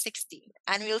 2016.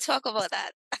 And we'll talk about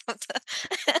that.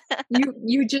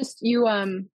 You just you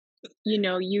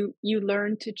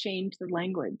learn to change the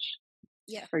language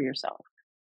Yeah. for yourself,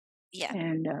 Yeah.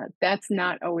 and that's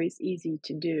not always easy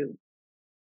to do.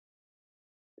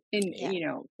 In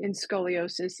Yeah. in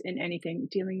scoliosis, in anything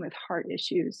dealing with heart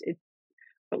issues,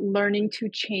 but learning to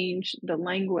change the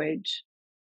language,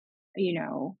 you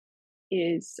know,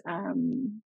 is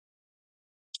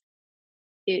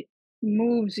it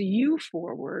moves you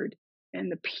forward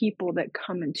and the people that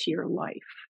come into your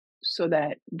life so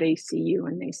that they see you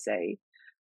and they say,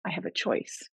 I have a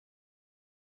choice.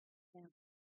 Yeah.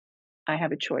 I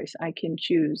have a choice. I can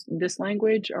choose this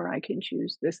language or I can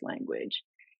choose this language.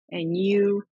 And Yeah.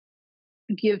 you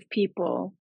give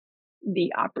people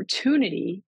the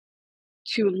opportunity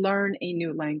to learn a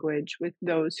new language with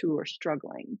those who are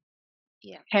struggling.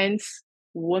 Yeah. Hence,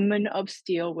 Woman of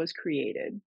Steel was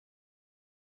created.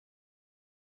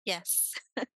 Yes.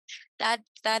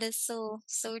 That is so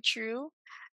true.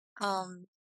 Um,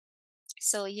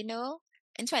 so in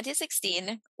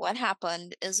 2016, what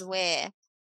happened is where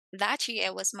that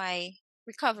year was my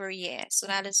recovery year. So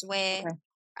that is where Okay.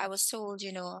 I was told,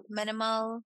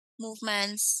 minimal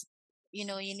movements, you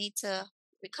need to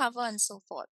recover and so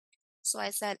forth. So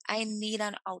I said, I need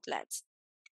an outlet.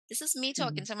 This is me Mhm.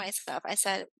 talking to myself. I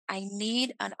said, I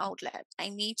need an outlet. I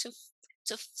need to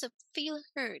feel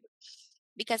heard.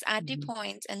 Because at the Mhm.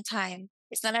 point in time,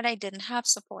 it's not that I didn't have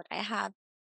support. I had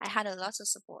a lot of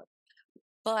support.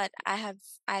 But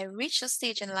I reached a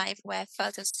stage in life where I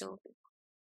felt as though,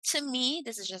 to me,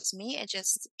 this is just me, it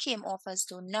just came off as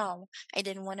though no, I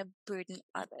didn't want to burden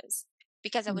others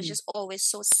because I was Mhm. just always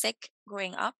so sick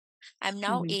growing up. I'm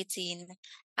now Mhm. 18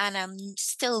 and I'm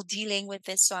still dealing with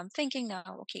this. So I'm thinking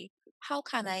now, okay, how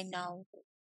can I now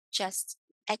just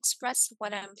express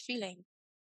what I'm feeling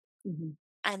Mhm.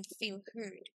 and feel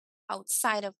heard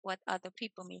outside of what other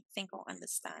people may think or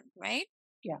understand, right?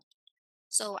 Yeah.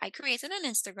 So I created an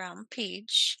Instagram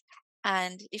page,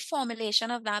 and the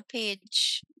formulation of that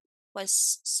page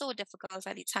was so difficult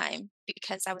at the time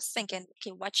because I was thinking,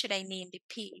 okay, what should I name the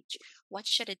page? What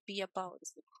should it be about?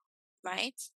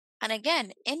 Right? And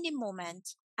again, in the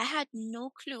moment, I had no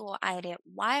clue or idea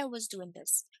why I was doing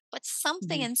this, but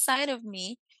something Mhm. inside of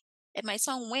me, it might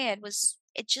sound weird,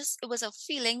 it was a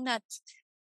feeling that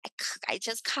I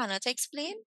just cannot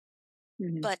explain.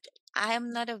 Mhm. But I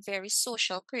am not a very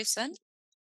social person.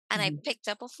 And I Mhm. picked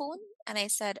up a phone and I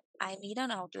said, I need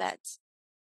an outlet.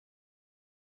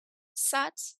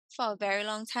 Sat for a very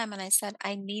long time and I said,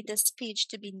 I need this page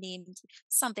to be named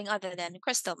something other than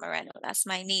Crystal Moreno. That's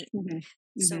my name. Mhm.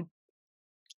 So Mhm.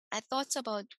 I thought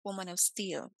about Woman of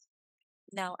Steel.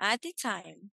 Now, at the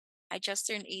time, I just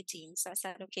turned 18, so I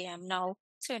said, okay, I'm now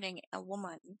turning a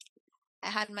woman. I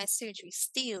had my surgery,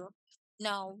 steel.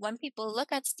 Now, when people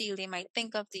look at steel, they might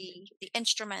think of the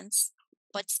instruments,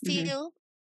 but Hmm. steel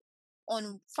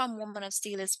on from Woman of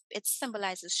Steel is it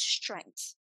symbolizes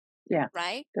strength, Yeah.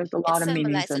 right? There's a It lot of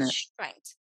meanings in symbolizes it.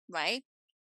 strength, right?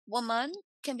 Woman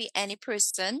can be any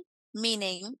person,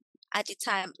 meaning at the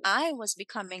time I was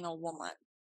becoming a woman,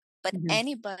 but Hmm.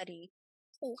 anybody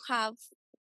who have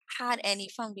had any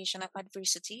foundation of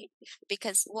adversity,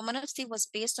 because Woman of Steel was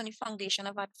based on the foundation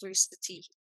of adversity.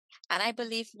 And I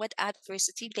believe with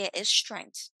adversity, there is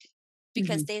strength Hmm.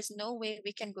 because there's no way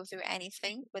we can go through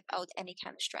anything without any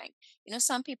kind of strength. You know,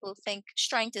 some people think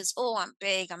strength is, oh, I'm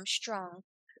big, I'm strong.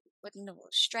 But no,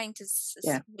 strength is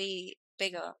Yeah. way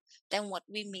bigger than what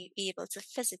we may be able to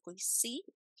physically see.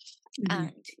 Hmm.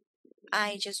 And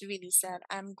I just really said,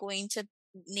 I'm going to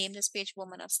name this page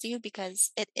Woman of Steel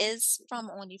because it is from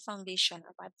on the foundation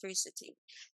of adversity.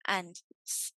 And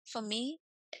for me,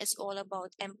 it's all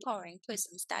about empowering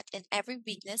persons that in every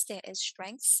weakness there is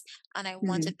strengths. And I Hmm.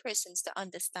 wanted persons to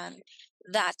understand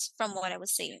that from what I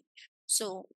was saying.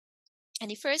 So in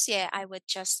the first year, I would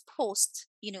just post,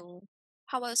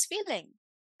 how I was feeling.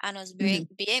 And I was Hmm.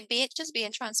 just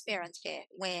being transparent here,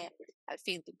 where I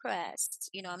feel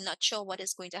depressed. I'm not sure what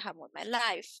is going to happen with my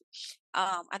life.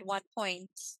 At what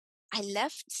point I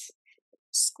left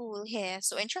school here.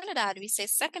 So in Trinidad, we say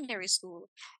secondary school.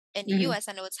 In the Hmm. US,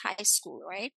 I know it's high school,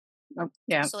 right? Oh,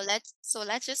 yeah. So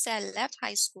let's just say I left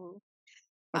high school.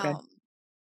 Okay. Um,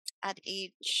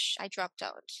 I dropped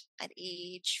out at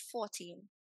age 14.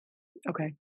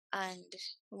 Okay. And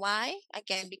why?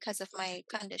 Again, because of my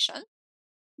condition.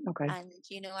 Okay. And,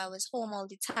 I was home all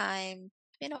the time.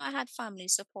 I had family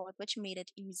support, which made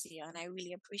it easier. And I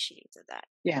really appreciated that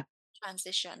Yeah.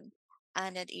 transition.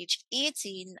 And at age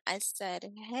 18, I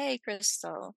said, hey,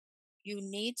 Crystal, you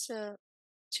need to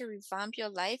revamp your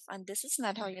life. And this is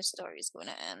not how your story is going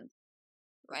to end,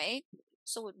 right?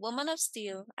 So with Woman of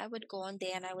Steel, I would go on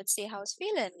there and I would say how I was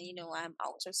feeling. I'm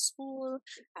out of school.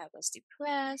 I was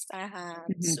depressed. I had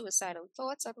Hmm. suicidal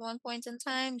thoughts at one point in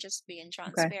time, just being Okay.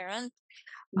 transparent.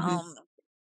 Hmm. Um,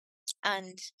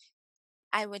 and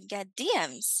I would get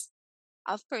DMs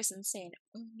of persons saying,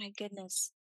 "Oh my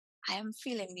goodness, I am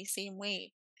feeling the same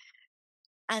way."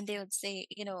 And they would say,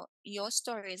 your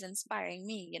story is inspiring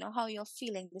me. How you're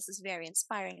feeling. This is very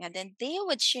inspiring. And then they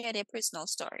would share their personal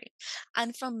story.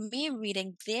 And from me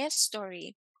reading their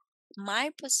story,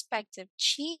 my perspective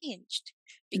changed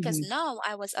because Hmm. now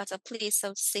I was at a place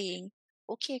of saying,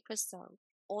 okay, Crystal,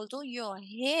 although you're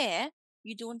here,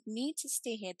 you don't need to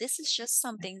stay here. This is just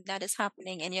something that is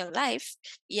happening in your life.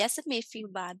 Yes, it may feel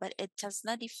bad, but it does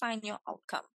not define your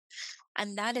outcome.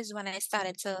 And that is when I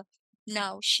started to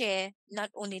now share not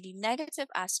only the negative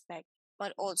aspect,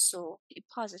 but also the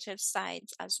positive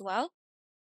sides as well.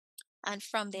 And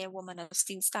from there, Woman of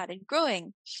Steel started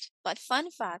growing. But fun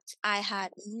fact, I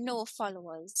had no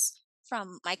followers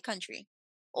from my country.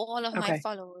 All of my Okay.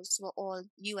 followers were all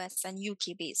US and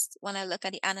UK based. When I look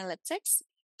at the analytics,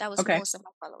 that was Okay. most of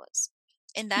my followers.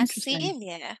 In that Interesting. same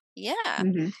year, yeah.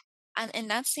 Hmm. And in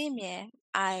that same year,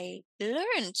 I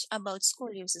learned about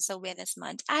Scoliosis Awareness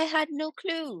Month. I had no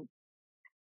clue.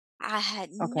 I had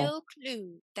Okay. no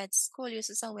clue that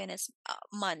Scoliosis Awareness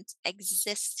Month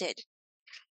existed.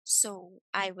 So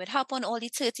I would hop on all the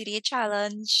 30-day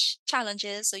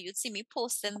challenges. So you'd see me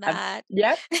posting I've, that.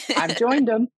 yep. I've joined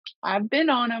them. I've been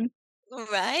on them.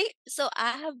 Right? So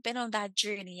I have been on that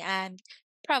journey, and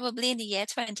probably in the year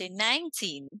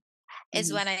 2019 is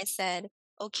Hmm. when I said,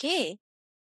 okay,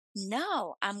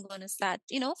 now I'm going to start,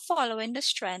 following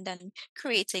this trend and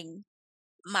creating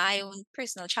my own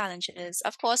personal challenges.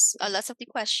 Of course, a lot of the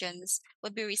questions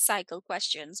would be recycled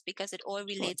questions because it all Sure.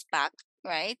 relates back,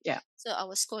 right? Yeah. So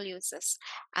our scoliosis.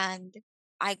 And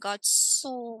I got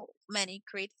so many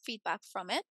great feedback from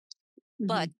it. Hmm.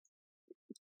 But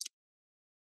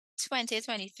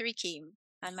 2023 came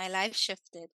and my life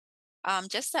shifted.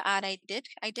 Just to add, I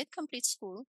did complete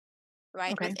school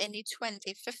right Okay. within the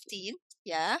 2015.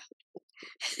 Yeah.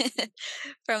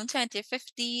 From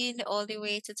 2015 all the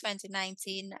way to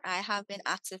 2019, I have been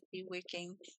actively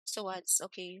working towards,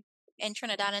 okay, in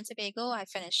Trinidad and Tobago, I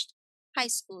finished high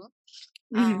school.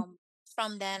 Hmm. Um,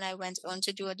 from then, I went on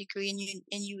to do a degree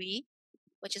in UE,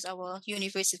 which is our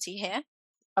university here.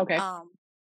 Okay. Um,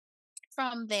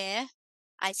 from there,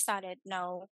 I started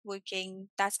now working.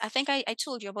 I think I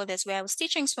told you about this where I was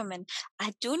teaching swimming.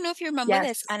 I don't know if you remember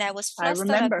this. Yes. And I was I flustered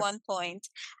at remember. one point,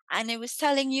 and I was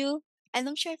telling you, and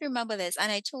I'm sure if you remember this.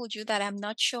 And I told you that I'm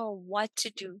not sure what to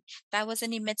do. That was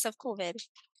in the midst of COVID.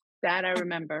 That I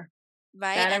remember.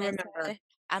 right? That I And I remember. said,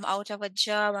 I'm out of a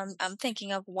job. I'm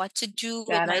thinking of what to do with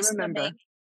That I my remember. swimming.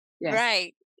 Yeah.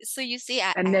 Right. So you see,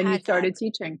 I And then you had that. started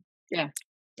teaching. Yeah.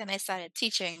 Then I started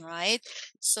teaching, right?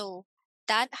 So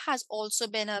that has also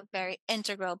been a very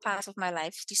integral part of my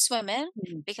life, the swimming,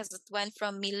 Mm-hmm. because it went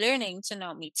from me learning to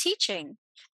now me teaching,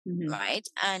 Mm-hmm. right?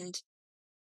 And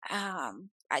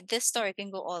this story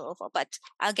can go all over, but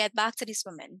I'll get back to the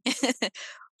swimming.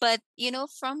 But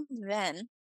from then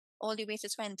all the way to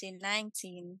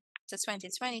 2019 to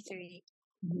 2023,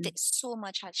 Mm-hmm. so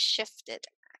much has shifted.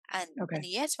 And Okay. in the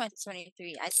year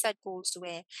 2023, I set goals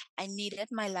where I needed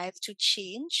my life to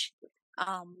change,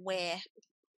 where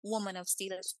Woman of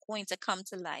Steel is going to come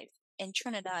to life in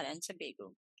Trinidad and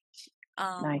Tobago.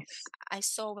 Nice. I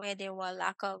saw where there were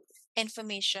lack of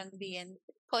information being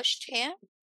pushed here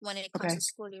when it comes Okay. to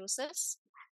scoliosis.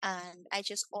 And I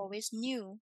just always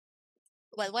knew,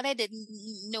 well, what I didn't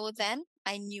know then,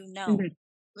 I knew now.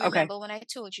 Mm-hmm. Okay. Remember when I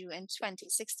told you in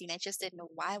 2016, I just didn't know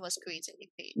why I was creating the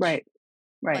page. Right.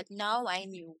 Right. But now I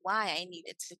knew why I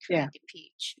needed to create the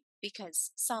page,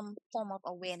 because some form of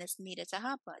awareness needed to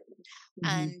happen. Mm-hmm.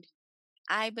 And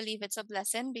I believe it's a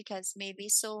blessing, because maybe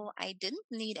so I didn't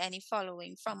need any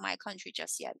following from my country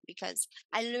just yet, because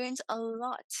I learned a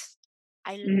lot.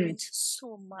 I Mm-hmm. learned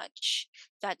so much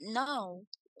that now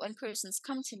when persons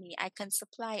come to me, I can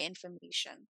supply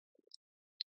information,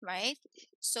 right?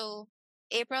 So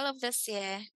April of this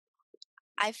year,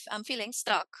 I'm feeling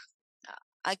stuck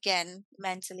again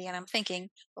mentally, and I'm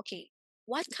thinking, okay,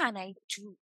 what can I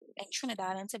do in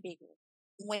Trinidad and Tobago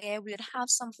where we would have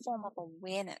some form of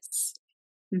awareness,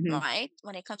 Mm-hmm. right,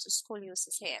 when it comes to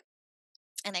scoliosis here?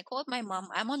 And I called my mom.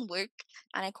 I'm on work,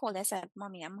 and I called. I said,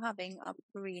 "Mommy, I'm having a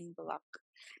brain block.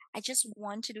 I just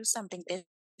want to do something this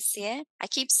year. I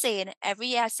keep saying every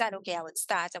year I said, okay, I would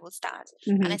start.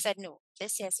 Mm-hmm. And I said, no,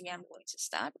 this year's the year I'm going to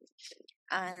start.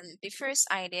 And the first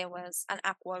idea was an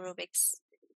aqua aerobics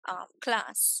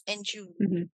class in June,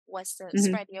 Mm-hmm. was to Mm-hmm.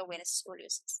 spread the awareness of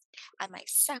scoliosis. And my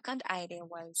second idea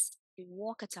was the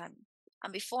walkathon.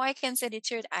 And before I can say the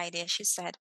third idea, she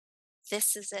said,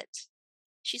 this is it.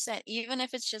 She said, even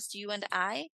if it's just you and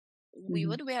I, we Mm-hmm.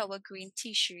 would wear our green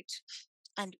t-shirt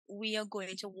and we are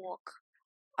going to walk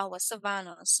our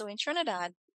savannah. So in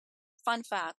Trinidad, fun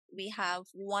fact, we have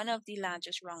one of the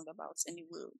largest roundabouts in the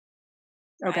world,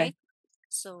 Okay. right?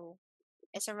 So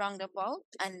it's a roundabout,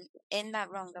 and in that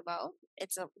roundabout,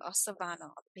 it's a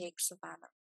savannah, a big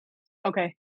savannah,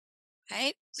 Okay.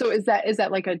 right? So is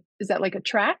that like a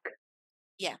track?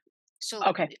 Yeah. So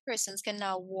Okay. persons can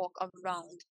now walk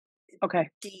around Okay.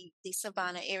 the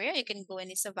savannah area. You can go in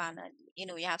the savannah,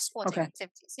 you have sporting Okay.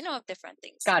 activities, different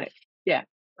things, Got it. Yeah.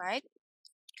 right?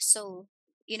 So,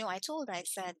 I told her, I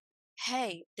said,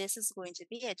 hey, this is going to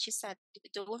be it. She said,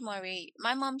 don't worry.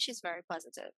 My mom, she's very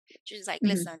positive. She's like, Mm-hmm.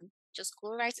 listen, just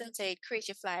go right into it, create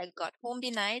your flyer. Got home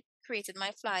the night, created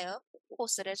my flyer,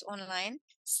 posted it online,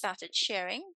 started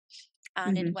sharing.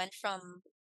 And Mm-hmm. it went from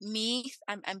me,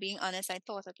 I'm being honest, I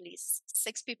thought at least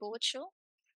 6 people would show,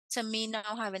 to me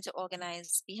now having to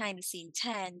organize behind the scene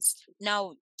tents,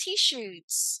 now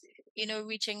t-shirts,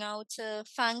 reaching out to,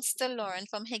 thanks to Lauren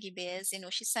from Higgy Bears,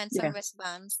 she sent some Yeah.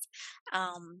 wristbands,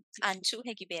 and 2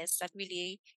 Higgy Bears that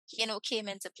really, came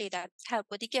into play, that helped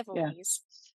with the giveaways.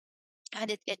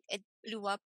 And it blew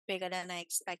up bigger than I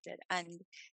expected. And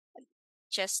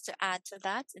just to add to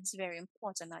that, it's very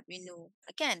important that we know,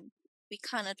 again, we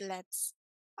cannot let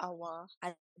our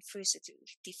adversity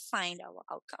define our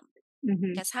outcome.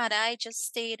 Mm-hmm. Because had I just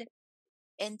stayed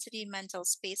into the mental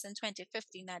space in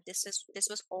 2015 that this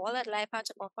was all that life had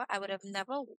to offer, I would have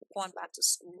never gone back to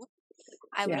school.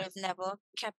 I would Yeah. have never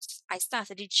I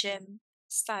started the gym,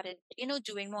 started,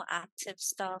 doing more active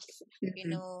stuff,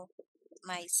 Mm-hmm.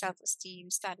 my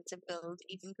self-esteem started to build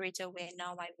even greater, where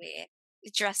now I wear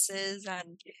the dresses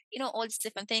and, all these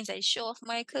different things. I show off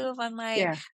my curve and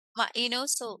Yeah.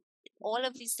 so all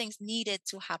of these things needed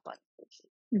to happen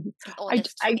Mm-hmm. in order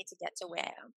for I me to get to where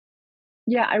I am.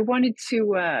 Yeah, I wanted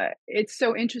to it's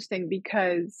so interesting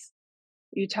because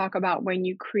you talk about when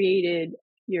you created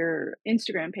your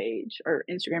Instagram page or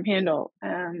Instagram handle,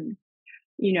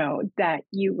 that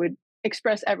you would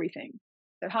express everything,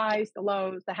 the highs, the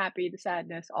lows, the happy, the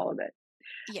sadness, all of it.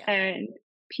 Yeah. And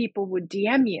people would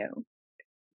DM you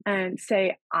and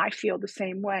say, I feel the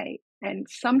same way. And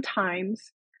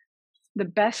sometimes the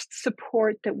best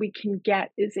support that we can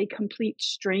get is a complete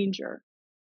stranger.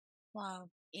 Wow.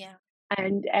 Yeah.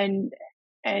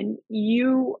 And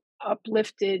you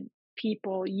uplifted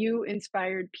people, you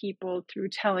inspired people through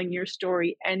telling your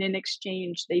story, and in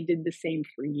exchange they did the same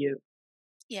for you.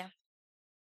 Yeah.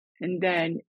 And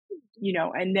then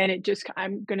and then it just,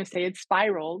 I'm going to say it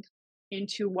spiraled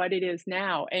into what it is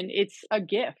now. And it's a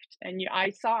gift. And I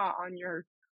saw on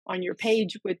your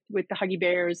page with the Huggy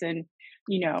Bears and,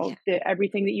 Yeah.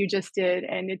 everything that you just did.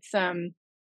 And it's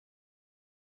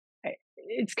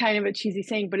kind of a cheesy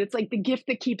saying, but it's like the gift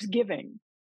that keeps giving,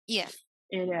 Yeah.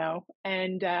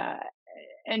 and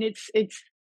it's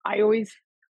I always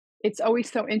it's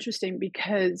always so interesting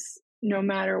because no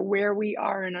matter where we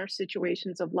are in our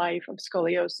situations of life, of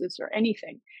scoliosis or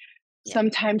anything, Yeah.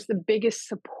 sometimes the biggest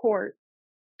support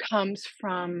comes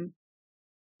from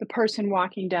the person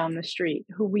walking down the street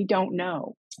who we don't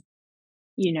know,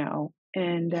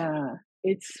 and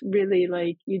it's really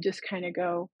like you just kind of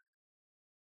go,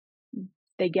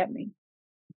 they get me.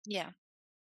 Yeah.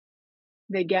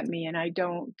 They get me, and I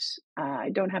don't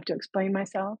have to explain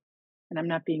myself, and I'm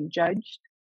not being judged,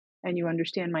 and you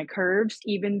understand my curves,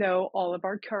 even though all of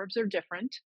our curves are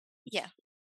different. Yeah.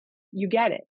 You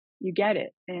get it. You get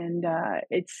it. And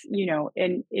it's,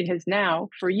 and it has now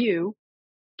for you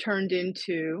turned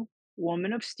into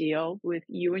Woman of Steel with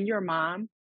you and your mom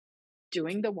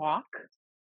doing the walk.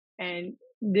 And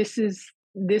this is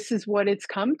what it's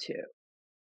come to.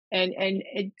 And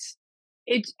it's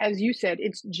as you said,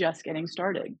 it's just getting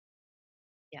started,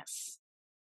 Yes.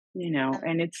 Um,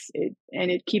 and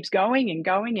it keeps going and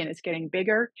it's getting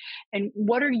bigger. And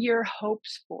what are your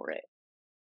hopes for it?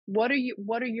 What are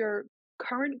your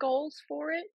current goals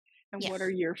for it? And yeah. what are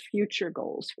your future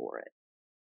goals for it?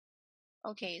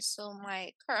 Okay. So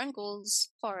my current goals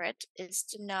for it is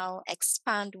to now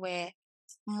expand where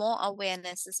more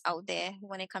awareness is out there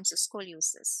when it comes to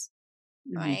scoliosis,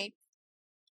 Mhm. right?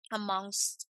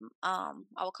 Amongst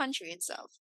our country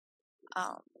itself.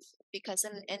 Um, because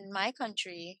in my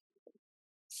country,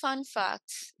 fun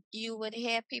fact, you would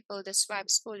hear people describe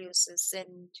scoliosis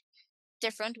in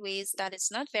different ways that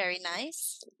it's not very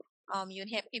nice. You'd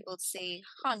hear people say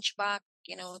hunchback,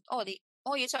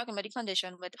 or you're talking about the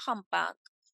condition with humpback,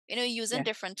 using Yeah.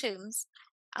 different terms.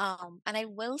 And I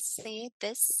will say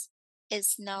this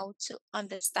is now to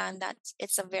understand that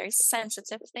it's a very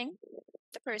sensitive thing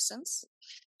to persons,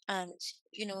 and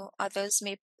others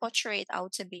may portray it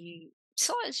out to be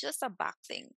so it's just a back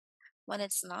thing when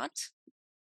it's not.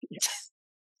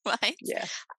 Right? Yeah.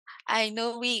 I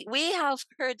know we have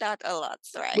heard that a lot,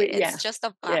 right? It's Yeah. just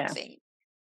a back Yeah. thing,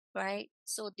 right?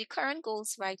 So the current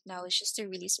goals right now is just to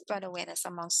really spread awareness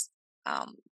amongst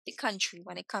the country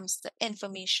when it comes to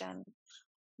information.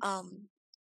 Um,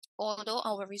 although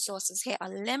our resources here are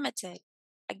limited,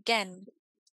 again,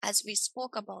 as we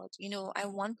spoke about, I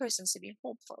want persons to be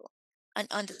hopeful and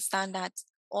understand that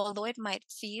although it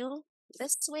might feel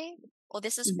this way or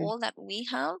this is Mhm. all that we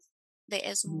have, there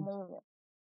is Mhm. more.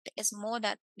 There's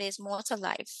more to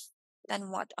life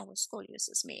than what our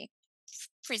scoliosis may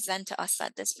present to us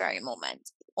at this very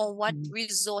moment, or what Mhm.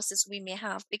 resources we may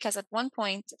have. Because at one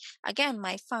point, again,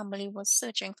 my family was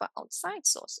searching for outside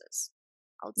sources,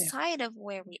 Yeah. outside of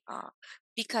where we are.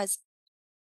 Because,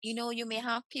 you may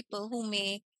have people who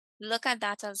may look at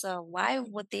that as a why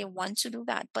would they want to do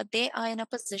that? But they are in a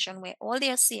position where all they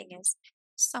are seeing is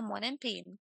someone in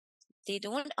pain. They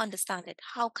don't understand it.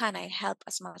 How can I help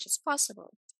as much as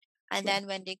possible? And Yeah. then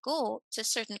when they go to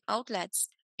certain outlets,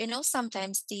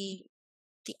 sometimes the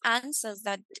answers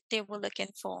that they were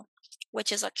looking for,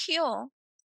 which is a cure,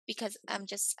 because I'm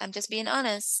just being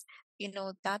honest,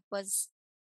 that was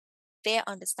their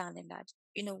understanding that,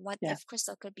 what Yeah. if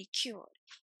Crystal could be cured?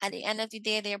 At the end of the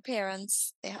day, their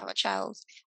parents, they have a child,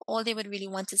 all they would really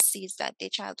want to see is that their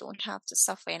child don't have to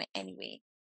suffer in any way.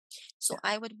 So Yeah.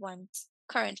 I would want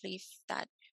currently that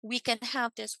we can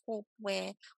have this hope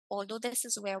where, although this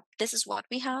is what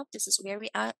we have, this is where we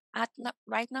are at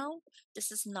right now,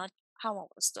 this is not how our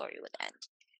story would end,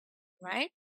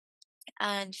 right?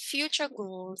 And future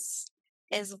goals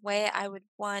is where I would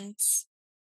want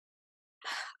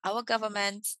our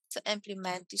government to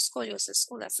implement the scoliosis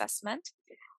school assessment.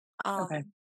 Okay.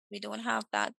 We don't have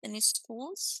that in the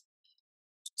schools,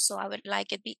 so I would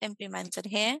like it be implemented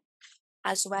here,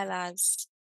 as well as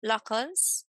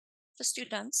lockers for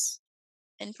students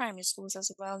in primary schools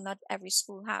as well. Not every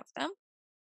school have them.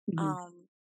 Mhm. Um,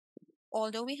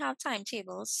 although we have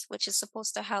timetables, which is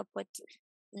supposed to help with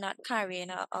not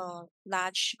carrying a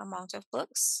large amount of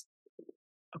books,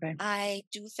 Okay. I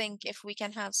do think if we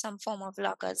can have some form of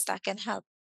lockers that can help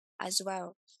as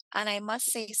well. And I must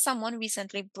say, someone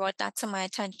recently brought that to my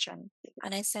attention,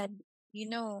 and I said,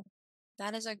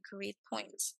 that is a great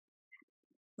point,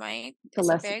 right? To It's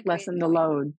a very great lessen the point.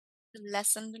 load. To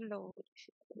lessen the load.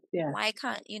 Yeah. Why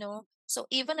can't, so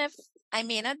even if I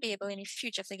may not be able in the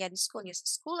future to get the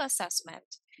school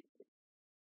assessment,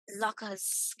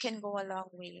 lockers can go a long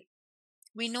way.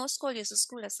 We know scoliosis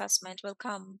school assessment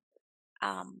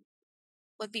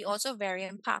would be also very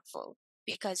impactful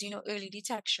because, early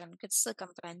detection could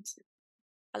circumvent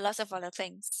a lot of other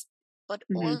things. But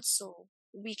Hmm. also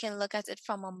we can look at it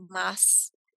from a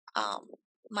um,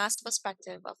 mass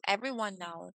perspective of everyone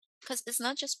now, because it's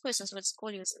not just persons with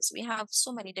scoliosis. We have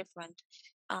so many different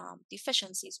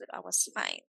deficiencies with our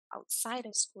spine outside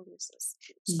of scoliosis.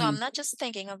 So Hmm. I'm not just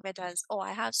thinking of it as, oh,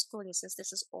 I have scoliosis.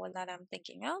 This is all that I'm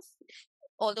thinking of.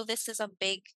 Although this is a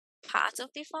big part of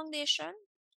the foundation,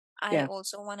 I Yeah.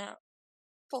 also want to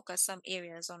focus some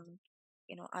areas on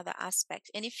other aspects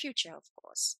in the future, of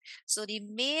course. So the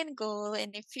main goal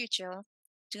in the future,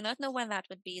 do not know when that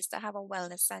would be, is to have a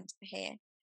wellness center here.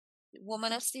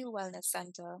 Woman of Steel Wellness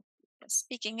Center,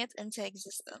 speaking it into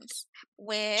existence,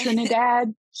 where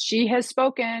Trinidad, she has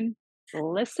spoken.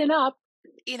 Listen up.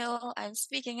 I'm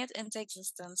speaking it into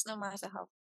existence, no matter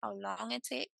how long it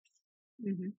takes.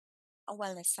 Hmm. A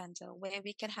wellness center where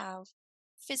we can have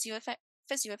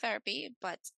physiotherapy,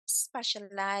 but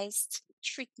specialized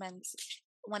treatments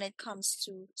when it comes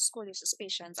to scoliosis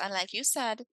patients. And like you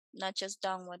said, not just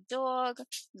downward dog,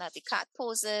 not the cat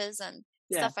poses and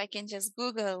Yeah. stuff I can just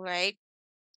Google, right?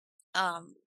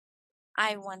 Um,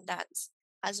 I want that,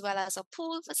 as well as a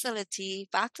pool facility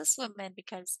back to swimming,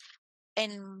 because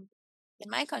in in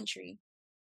my country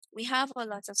we have a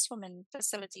lot of swimming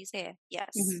facilities here,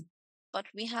 yes, Hmm. but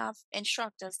we have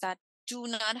instructors that do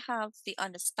not have the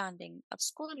understanding of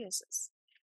scoliosis,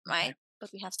 Okay. right?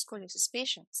 But we have scoliosis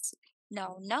patients.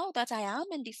 Now that I am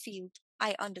in the field,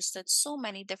 I understood so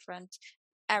many different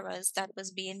errors that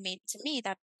was being made to me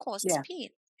that caused Yeah. pain.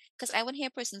 Because I would hear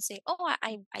a person say, "Oh,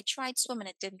 I tried swimming,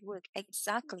 it didn't work."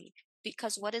 Exactly,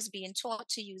 because what is being taught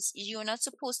to you is you're not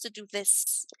supposed to do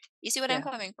this. You see what I'm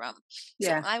Yeah. coming from?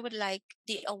 So Yeah. I would like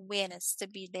the awareness to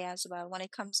be there as well when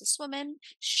it comes to swimming,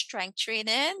 strength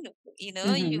training. You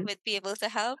Hmm. would be able to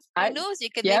help. Who I. knows?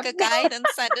 You could make Yep. a guide and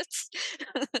send it,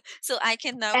 so I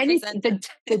can now present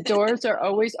The doors are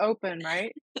always open,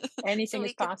 right? so Anything is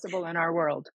we could, possible in our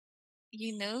world.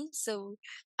 so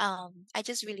I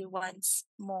just really want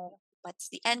more, but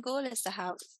the end goal is to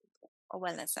have a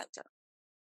wellness center.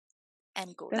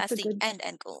 End goal. That's That's a the good.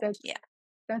 end goal. That Yeah.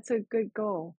 that's a good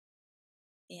goal.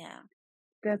 Yeah.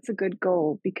 That's a good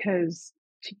goal because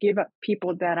to give up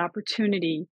people that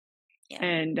opportunity, Yeah.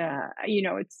 and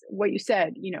it's what you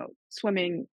said.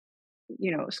 Swimming.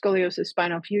 Scoliosis,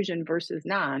 spinal fusion versus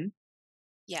non.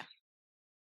 Yeah.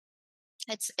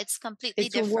 It's completely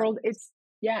It's a different. world.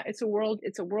 It's a world.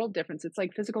 It's a world difference. It's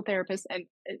like physical therapists and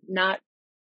not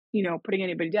putting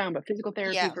anybody down, but physical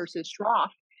therapy Yeah. versus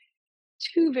Schroff,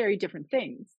 two very different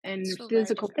things. And Two very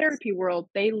physical different. therapy world,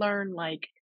 they learn like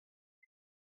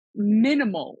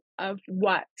minimal of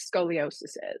what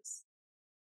scoliosis is.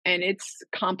 And it's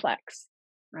complex,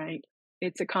 right?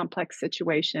 It's a complex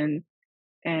situation,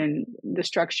 and the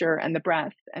structure and the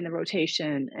breath and the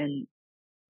rotation, and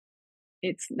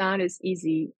it's not as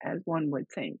easy as one would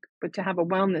think. But to have a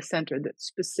wellness center that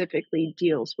specifically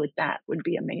deals with that would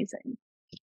be amazing.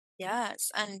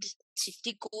 Yes. And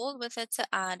the goal with it to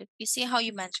add, you see how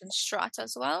you mentioned strut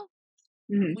as well?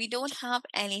 Hmm. We don't have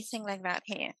anything like that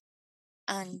here.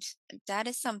 And that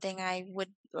is something I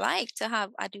would like to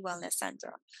have at the wellness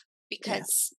center, Yeah.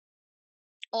 because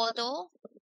although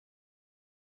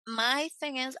my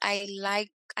thing is I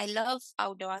love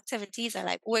outdoor activities. I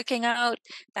like working out.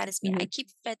 That is me. I Hmm. keep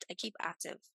fit, I keep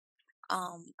active.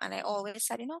 And I always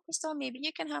said, Crystal, maybe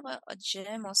you can have a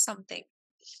gym or something.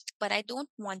 But I don't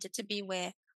want it to be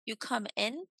where you come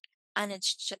in and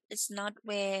it's not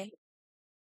where,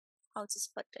 how to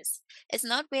put this? It's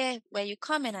not where you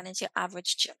come in and it's your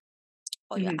average gym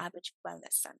or your Hmm. average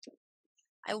wellness center.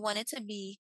 I want it to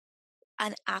be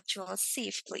an actual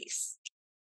safe place.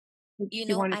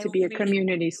 You want it I to be a really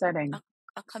community a, setting.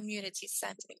 a community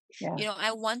setting. Yeah.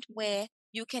 I want where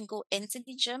you can go into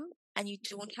the gym and you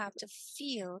don't have to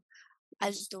feel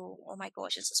as though, oh my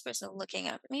gosh, is this person looking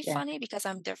at me Yeah. funny because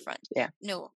I'm different? Yeah.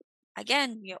 No.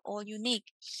 Again, we're all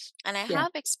unique. And I Yeah.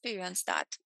 have experienced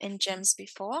that in gyms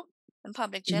before, in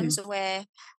public Hmm. gyms where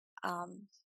um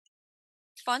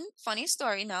funny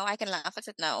story now, I can laugh at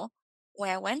it now,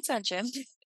 where I went to a gym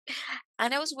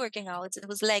and I was working out. It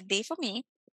was leg day for me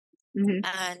Hmm.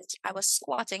 and I was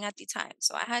squatting at the time.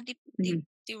 So I had Hmm.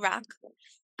 the rack,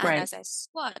 and Right. as I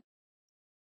squat,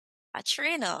 a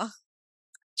trainer,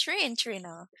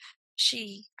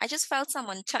 I just felt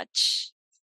someone touch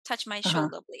my Uh-huh.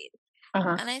 shoulder blade.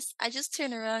 Uh-huh. And I just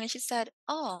turned around and she said,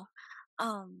 "Oh,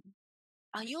 um,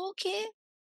 are you okay?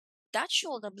 That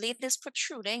shoulder blade is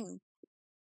protruding.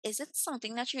 Is it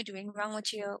something that you're doing wrong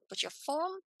with your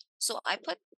form?" So I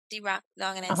put the rack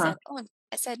down and I Uh-huh. said, "Oh,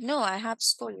 I said, no, I have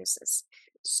scoliosis.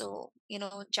 So,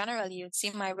 generally you'd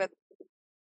see my rib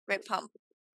hump.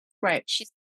 Right.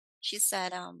 She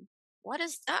said, what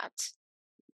is that?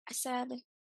 I said,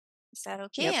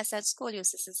 okay. Yep. I said,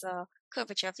 scoliosis is a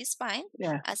curvature of the spine.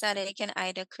 Yeah. I said, it can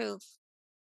either curve,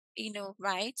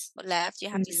 right or left. You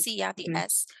have the Mhm. C, you have the Mhm.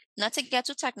 S. Not to get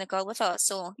too technical with her.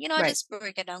 So, I Right. just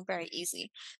break it down very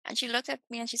easy. And she looked at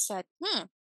me and she said,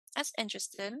 that's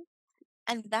interesting.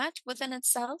 And that within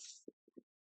itself,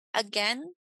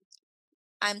 again,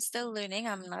 I'm still learning.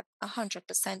 I'm not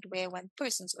 100% where when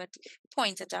persons would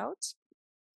point it out,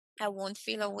 I won't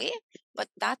feel away. But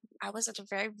that I was at a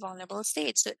very vulnerable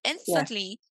state. So Yeah.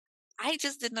 instantly, I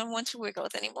just did not want to work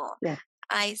out anymore. Yeah.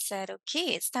 I said,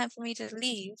 okay, it's time for me to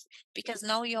leave because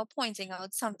now you're pointing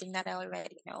out something that I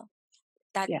already know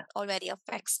that Yeah. already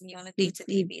affects me on a You,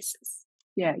 day-to-day you, basis.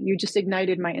 yeah. You just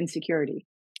ignited my insecurity.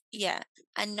 Yeah.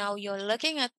 And now you're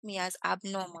looking at me as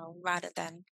abnormal rather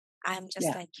than I'm just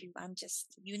Yeah. like you. I'm just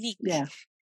unique. Yeah.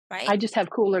 Right? I just have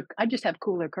cooler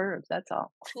curves. That's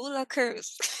all. Cooler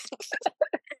curves.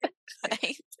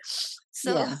 Right?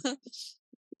 So,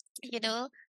 Yeah.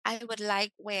 I would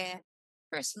like where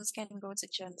persons can go to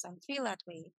gyms and feel that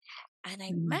way. And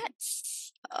I Mhm.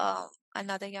 met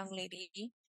another young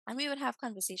lady, and we would have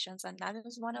conversations, and that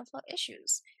is one of her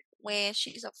issues, where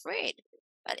she's afraid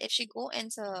that if she go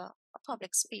into a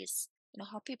public space,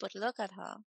 how people would look at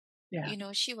her.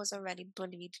 Yeah. She was already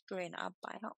bullied growing up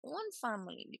by her own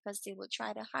family because they would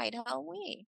try to hide her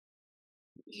away.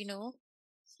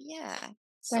 Yeah. That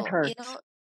So, hurts. it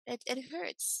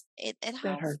hurts. That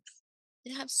hurts.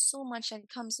 It have so much that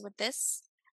comes with this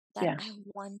that Yeah. I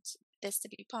want this to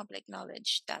be public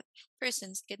knowledge that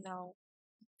persons can now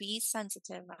be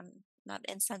sensitive and not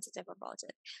insensitive about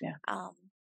it. Yeah.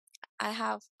 I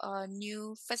have a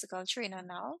new physical trainer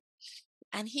now,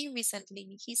 and he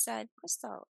said,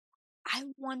 Crystal, I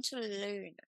want to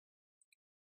learn.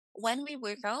 When we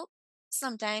work out,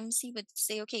 sometimes he would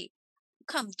say, okay,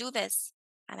 come do this.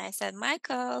 And I said,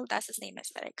 Michael, that's his name. I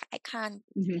said, I can't.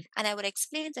 Hmm. And I would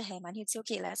explain to him, and he'd say,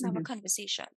 okay, let's have a Hmm.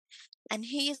 conversation. And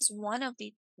he is one of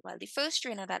the first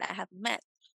trainer that I have met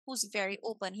who's very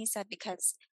open. He said,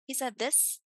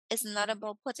 this is not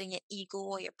about putting your ego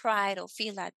or your pride or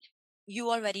feel that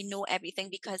you already know everything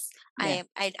because Yeah.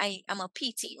 I am a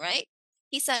PT, right?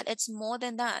 He said, it's more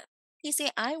than that. He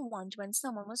said, I want when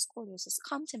someone with scoliosis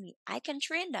come to me, I can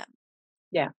train them.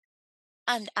 Yeah.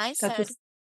 And I said,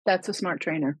 that's a smart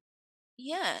trainer.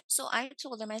 yeah. So I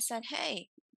told him, I said, hey,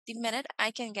 the minute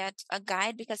I can get a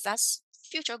guide, because that's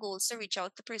future goals to reach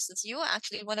out to persons. You are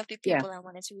actually one of the Yeah. people I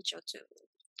wanted to reach out to,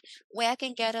 where I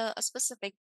can get a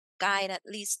specific guide, at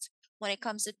least when it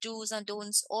comes to do's and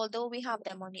don'ts. Although we have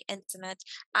them on the internet,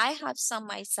 I have some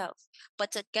myself,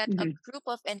 but to get a Hmm. group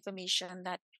of information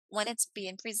that when it's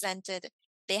being presented,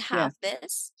 they Yeah. have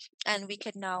this, and we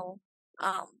could now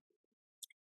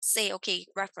say, okay,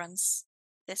 reference.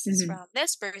 This is Hmm. from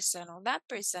this person or that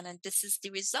person, and this is the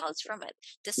results from it.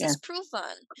 This Yeah. is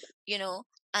proven,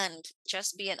 and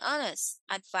just being honest.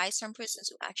 Advice from persons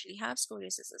who actually have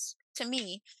scoliosis to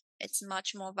me, it's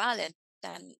much more valid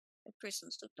than the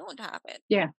persons who don't have it.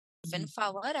 Yeah. Moving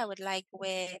forward, I would like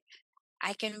where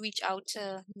I can reach out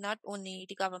to not only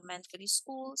the government for the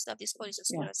schools of the scoliosis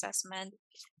school Yeah. assessment,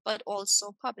 but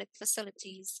also public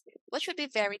facilities, which would be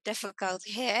very difficult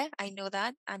here. I know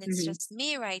that, and it's Hmm. just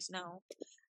me right now.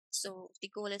 So the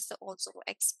goal is to also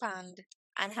expand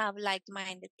and have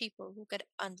like-minded people who can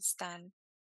understand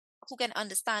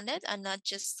it and not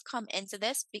just come into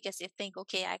this because they think,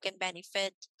 okay, I can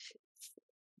benefit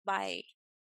by.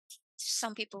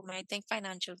 Some people might think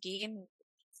financial gain.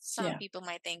 Some Yeah. people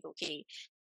might think, okay,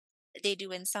 they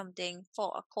doing something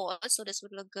for a cause, so this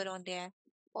would look good on their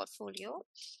portfolio.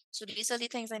 So these are the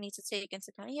things I need to take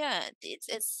into account. Yeah,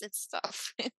 it's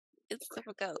tough. It's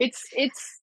difficult.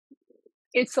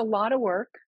 It's a lot of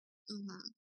work,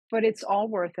 Hmm. but it's all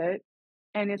worth it,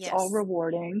 and it's all Yes.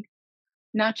 rewarding,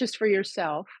 not just for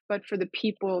yourself, but for the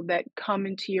people that come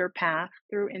into your path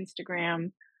through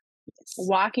Instagram, Yes.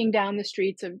 walking down the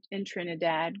streets in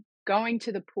Trinidad, going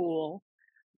to the pool.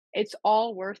 It's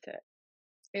all worth it.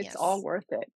 It's all Yes.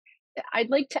 worth it. I'd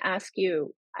like to ask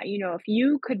you, if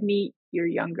you could meet your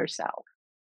younger self,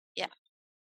 Yeah.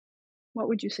 what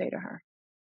would you say to her?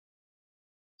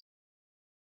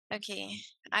 Okay.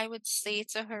 I would say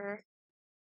to her,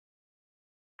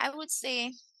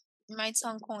 it might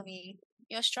sound corny,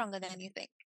 you're stronger than you think.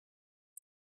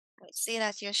 I would say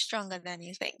that you're stronger than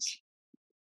you think.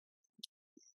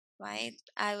 Right?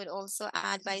 I would also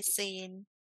add by saying,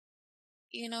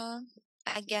 you know,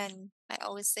 again, I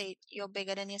always say you're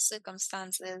bigger than your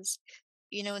circumstances.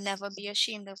 never be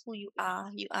ashamed of who you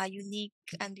are. You are unique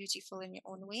and beautiful in your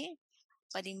own way.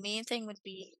 But the main thing would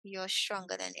be you're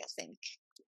stronger than you think.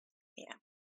 Yeah.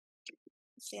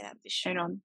 Say that for sure.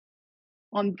 And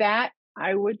on that,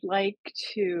 I would like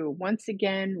to once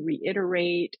again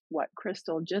reiterate what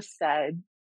Crystal just said.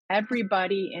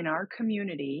 Everybody in our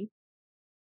community,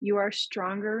 you are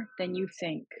stronger than you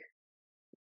think.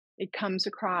 It comes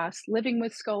across living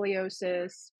with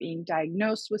scoliosis, being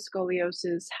diagnosed with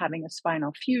scoliosis, having a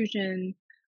spinal fusion,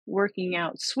 working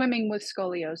out, swimming with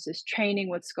scoliosis, training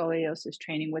with scoliosis,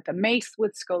 training with a mace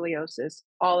with scoliosis,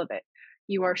 all of it.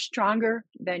 You are stronger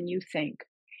than you think.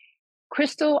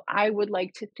 Crystal, I would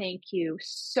like to thank you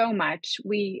so much.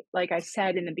 Like I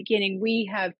said in the beginning,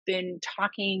 we have been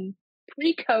talking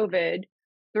pre-COVID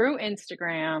through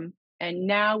Instagram, and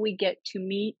now we get to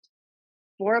meet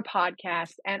for a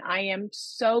podcast. And I am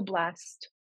so blessed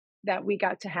that we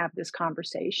got to have this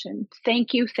conversation.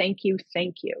 Thank you, thank you,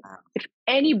 thank you. If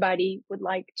anybody would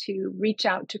like to reach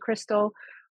out to Crystal,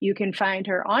 you can find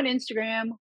her on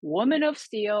Instagram, Woman of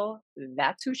Steel.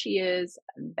 That's who she is.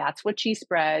 That's what she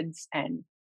spreads. And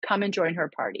come and join her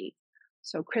party.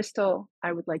 So Crystal,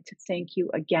 I would like to thank you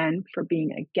again for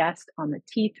being a guest on the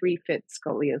T3 Fit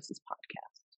Scoliosis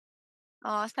podcast.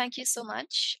 Oh, thank you so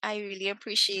much. I really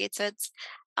appreciate it.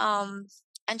 And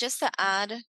just to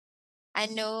add, I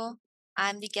know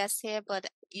I'm the guest here, but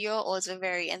you're also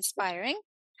very inspiring.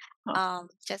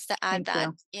 Just to add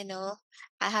that,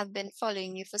 I have been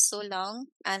following you for so long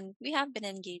and we have been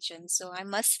engaging. So I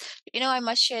must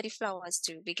share the flowers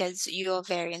too, because you're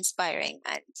very inspiring.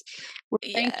 And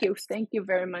thank you. Thank you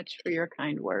very much for your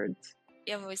kind words.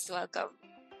 You're most welcome.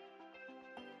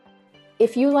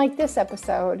 If you like this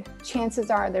episode, chances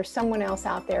are there's someone else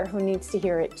out there who needs to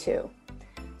hear it too.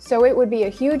 So it would be a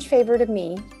huge favor to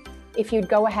me if you'd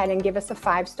go ahead and give us a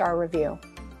 5-star review.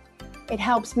 It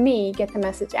helps me get the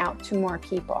message out to more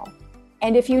people.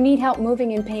 And if you need help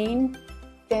moving in pain,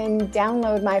 then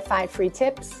download my 5 free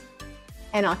tips,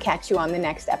 and I'll catch you on the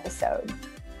next episode.